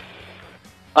joke,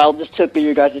 I'll just tickle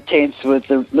your guys' taints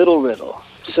with a little riddle.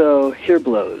 So here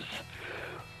blows.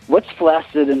 What's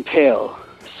flaccid and pale,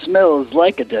 smells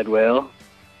like a dead whale?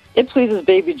 It pleases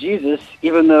baby Jesus,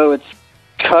 even though it's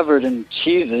covered in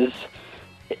cheeses.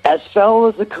 As foul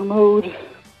as a commode,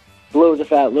 blows a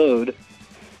fat load.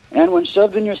 And when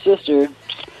shoved in your sister,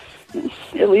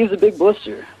 it leaves a big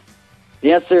blister.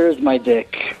 The answer is my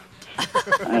dick.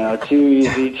 I know, too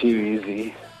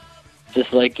easy.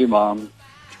 Just like your mom.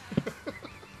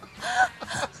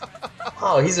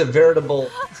 Oh, he's a veritable...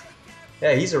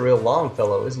 Yeah, he's a real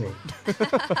Longfellow, isn't he?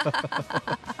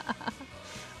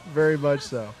 Very much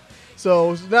so.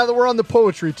 So now that we're on the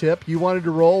poetry tip, you wanted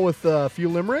to roll with a few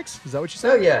limericks? Is that what you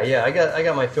said? Oh, yeah. I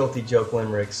got my filthy joke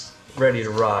limericks ready to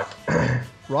rock.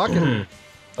 Rockin'.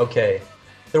 Okay.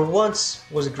 There once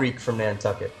was a Greek from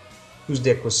Nantucket whose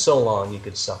dick was so long you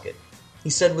could suck it. He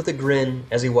said with a grin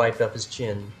as he wiped up his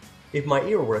chin, if my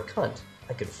ear were a cunt,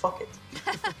 I could fuck it.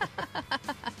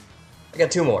 I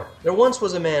got two more. There once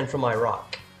was a man from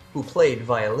Iraq who played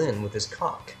violin with his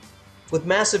cock. With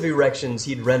massive erections,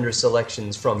 he'd render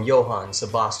selections from Johann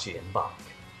Sebastian Bach.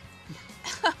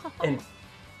 And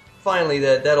finally,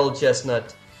 that old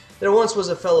chestnut. There once was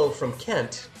a fellow from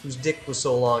Kent whose dick was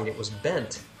so long it was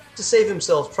bent. To save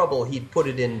himself trouble, he'd put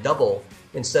it in double.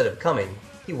 Instead of coming,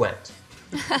 he went.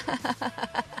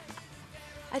 I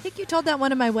think you told that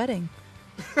one at my wedding.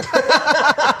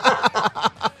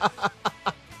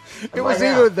 It was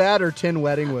either that or Tin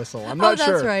Wedding Whistle. I'm not sure.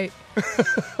 Oh, that's right.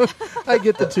 I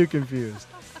get the two confused.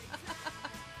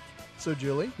 So,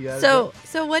 Julie, you got So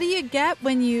what do you get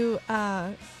when you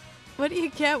What do you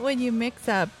get when you mix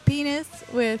a penis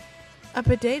with a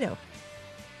potato?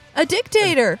 A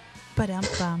dictator.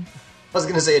 Ba-dum-bum. I was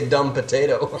going to say a dumb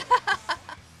potato.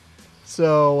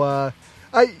 So,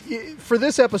 for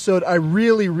this episode, I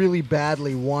really, really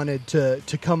badly wanted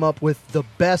to come up with the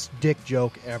best dick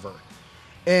joke ever.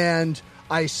 And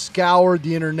I scoured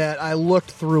the internet. I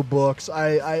looked through books.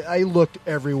 I looked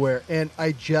everywhere, and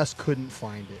I just couldn't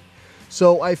find it.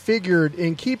 So I figured,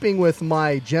 in keeping with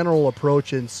my general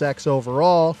approach in sex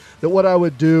overall, that what I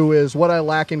would do is what I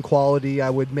lack in quality, I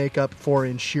would make up for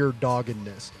in sheer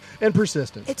doggedness and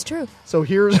persistence. It's true. So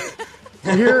here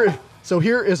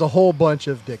is a whole bunch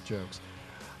of dick jokes.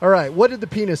 All right, what did the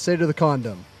penis say to the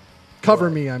condom? Cover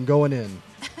me, I'm going in.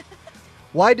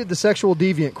 Why did the sexual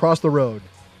deviant cross the road?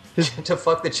 To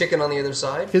fuck the chicken on the other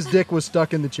side? His dick was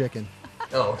stuck in the chicken.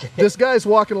 Oh, okay. This guy's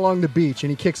walking along the beach and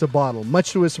he kicks a bottle.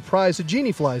 Much to his surprise, a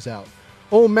genie flies out.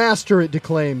 "Oh, master," it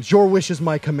declaims, "your wish is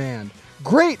my command."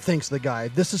 "Great," thinks the guy.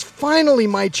 "This is finally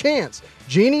my chance."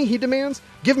 "Genie," he demands,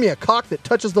 "give me a cock that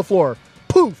touches the floor."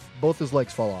 Poof! Both his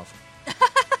legs fall off.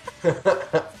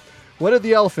 What did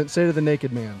the elephant say to the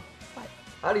naked man?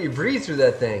 How do you breathe through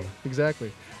that thing?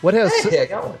 Exactly. Hey, I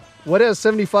got one. What has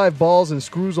 75 balls and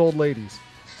screws old ladies?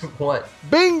 What?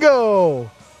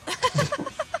 Bingo!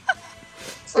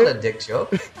 It's not a dick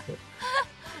joke.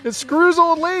 It screws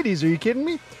old ladies. Are you kidding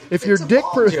me? If your dick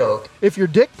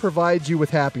provides you with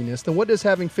happiness, then what does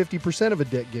having 50% of a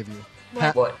dick give you?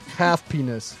 What? Half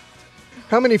penis.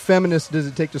 How many feminists does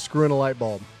it take to screw in a light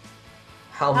bulb?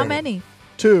 How many?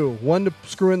 2. 1 to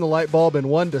screw in the light bulb and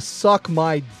 1 to suck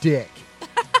my dick.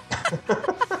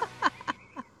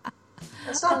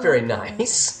 That's not very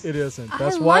nice. It isn't.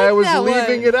 That's why I was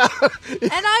leaving it out.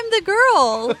 And I'm the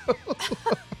girl.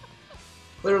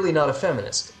 Clearly not a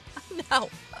feminist. No.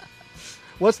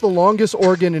 What's the longest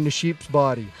organ in a sheep's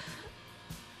body?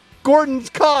 Gordon's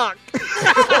cock.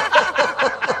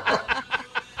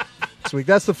 Sweet.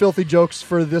 That's the filthy jokes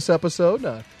for this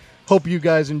episode. Hope you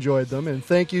guys enjoyed them, and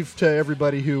thank you to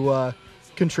everybody who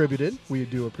contributed. We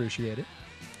do appreciate it.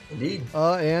 Indeed.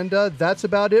 And that's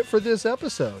about it for this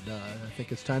episode. I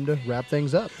think it's time to wrap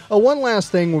things up. One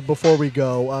last thing before we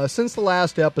go. Since the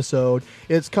last episode,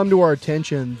 it's come to our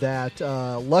attention that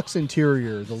Lux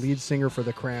Interior, the lead singer for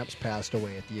The Cramps, passed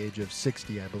away at the age of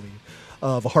 60, I believe,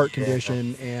 of a heart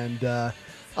condition. And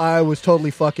I was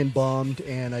totally fucking bummed,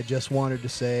 and I just wanted to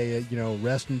say,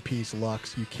 rest in peace,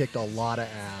 Lux. You kicked a lot of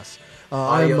ass.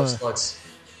 Adios, Lux.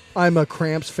 I'm a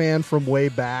Cramps fan from way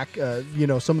back.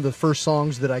 Some of the first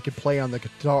songs that I could play on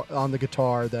the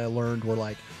guitar that I learned were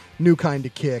like "New Kind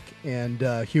of Kick" and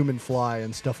 "Human Fly"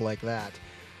 and stuff like that.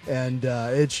 And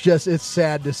it's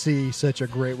sad to see such a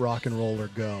great rock and roller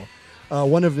go.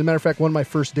 One of my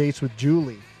first dates with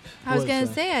Julie. I was going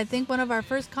to say, I think one of our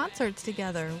first concerts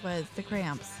together was the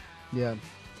Cramps. Yeah.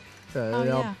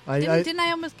 Yeah. Didn't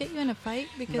I almost get you in a fight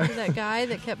because of that guy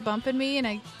that kept bumping me, and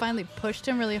I finally pushed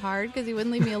him really hard because he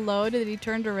wouldn't leave me alone, and then he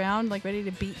turned around like ready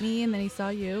to beat me, and then he saw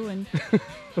you, and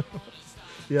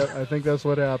yeah, I think that's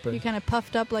what happened. You kind of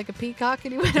puffed up like a peacock,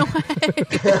 and he went away.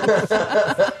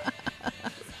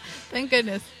 Thank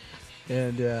goodness.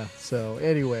 And so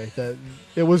anyway,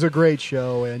 it was a great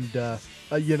show, and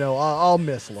I'll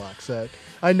miss Lux.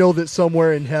 I know that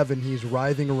somewhere in heaven he's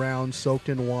writhing around, soaked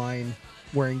in wine,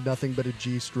 wearing nothing but a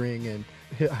G-string and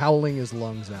howling his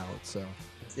lungs out. So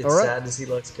it's sad to see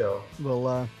Lux go.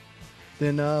 Well,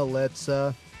 then let's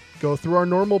go through our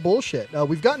normal bullshit.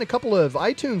 We've gotten a couple of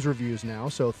iTunes reviews now,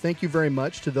 so thank you very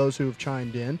much to those who have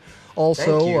chimed in.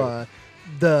 Also,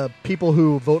 the people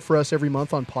who vote for us every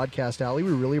month on Podcast Alley,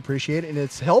 we really appreciate it, and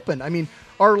it's helping. I mean,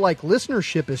 our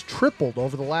listenership has tripled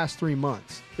over the last 3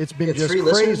 months. It's been just 3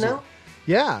 crazy. listeners now?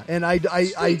 Yeah, and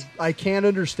I can't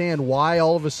understand why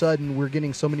all of a sudden we're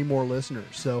getting so many more listeners.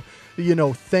 So,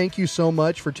 thank you so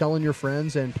much for telling your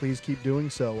friends, and please keep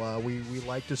doing so. We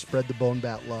like to spread the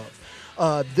BoneBat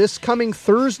love. This coming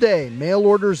Thursday, Mail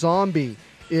Order Zombie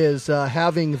is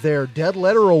having their Dead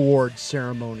Letter Awards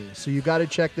ceremony. So you got to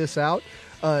check this out.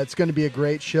 It's going to be a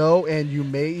great show, and you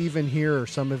may even hear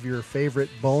some of your favorite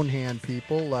Bonehand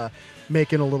people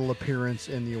making a little appearance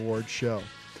in the awards show.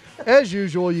 As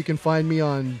usual, you can find me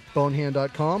on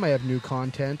bonehand.com. I have new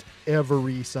content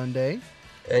every Sunday.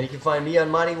 And you can find me on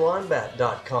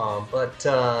MightyWombat.com. But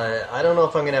I don't know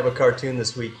if I'm going to have a cartoon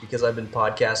this week because I've been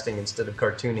podcasting instead of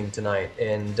cartooning tonight.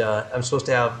 And I'm supposed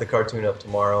to have the cartoon up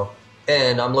tomorrow.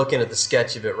 And I'm looking at the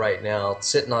sketch of it right now,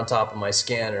 sitting on top of my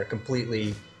scanner,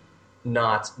 completely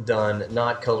not done,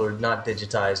 not colored, not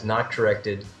digitized, not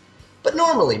corrected. But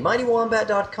normally,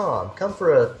 MightyWombat.com. Come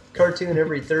for a cartoon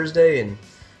every Thursday and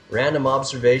random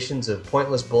observations of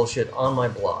pointless bullshit on my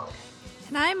blog.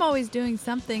 And I'm always doing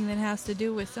something that has to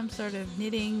do with some sort of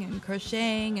knitting and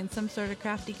crocheting and some sort of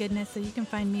crafty goodness. So you can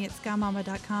find me at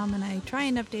skamama.com, and I try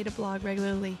and update a blog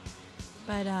regularly.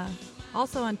 But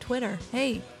also on Twitter.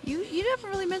 Hey, you never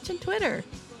really mentioned Twitter.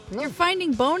 No. You're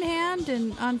finding Bonehand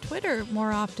and on Twitter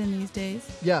more often these days.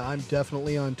 Yeah, I'm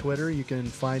definitely on Twitter. You can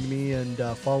find me and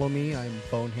follow me. I'm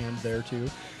Bonehand there too.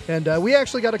 And we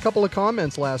actually got a couple of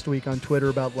comments last week on Twitter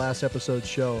about last episode's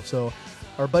show. So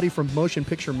our buddy from Motion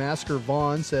Picture Massacre,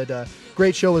 Vaughn, said,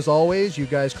 great show as always. You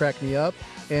guys cracked me up.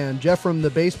 And Jeff from the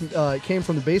basement came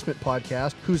from the Basement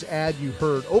podcast, whose ad you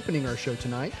heard opening our show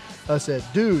tonight, said,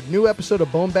 dude, new episode of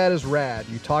BoneBat is rad.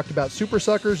 You talked about super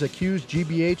suckers, accused,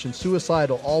 GBH, and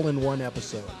suicidal all in one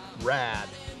episode. Rad.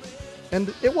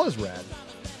 And it was rad.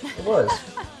 It was.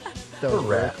 That was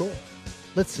very cool.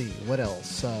 Let's see, what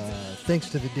else? Thanks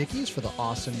to the Dickies for the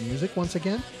awesome music once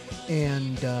again.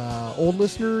 And old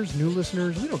listeners, new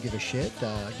listeners, we don't give a shit.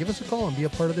 Give us a call and be a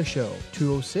part of the show.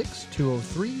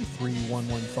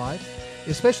 206-203-3115.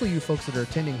 Especially you folks that are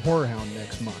attending Horror Hound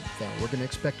next month. We're going to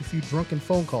expect a few drunken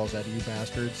phone calls out of you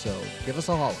bastards, so give us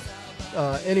a holler.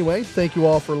 Anyway, thank you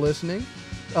all for listening.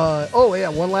 Oh, yeah,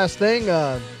 one last thing.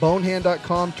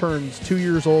 Bonehand.com turns 2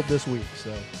 years old this week,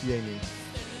 so yay me.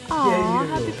 Aw,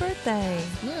 happy birthday.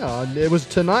 Yeah, it was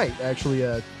tonight, actually,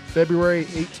 February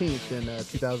 18th in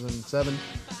 2007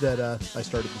 that I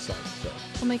started the site. So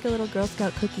we'll make a little Girl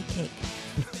Scout cookie cake.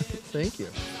 Thank you.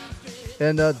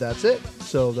 And that's it.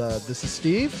 So this is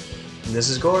Steve. And this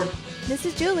is Gord. This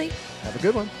is Julie. Have a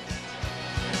good one.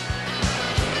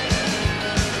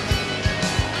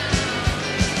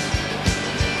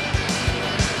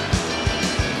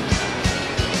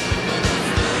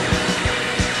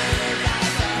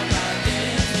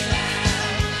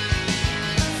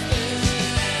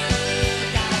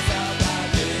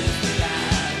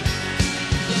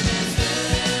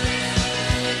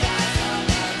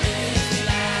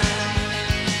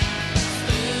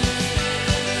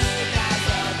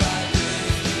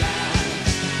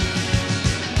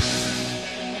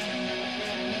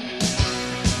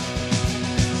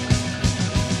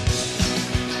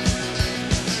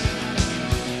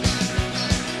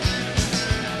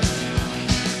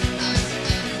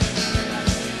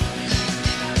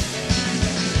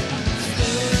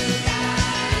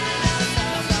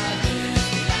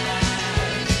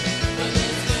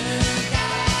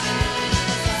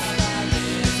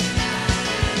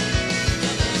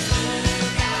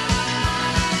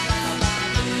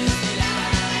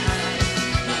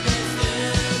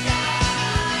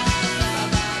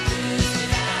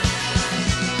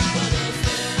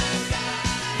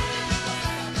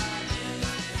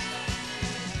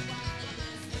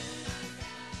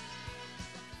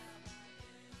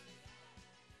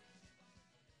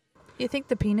 You think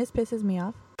the penis pisses me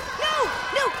off? No,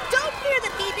 don't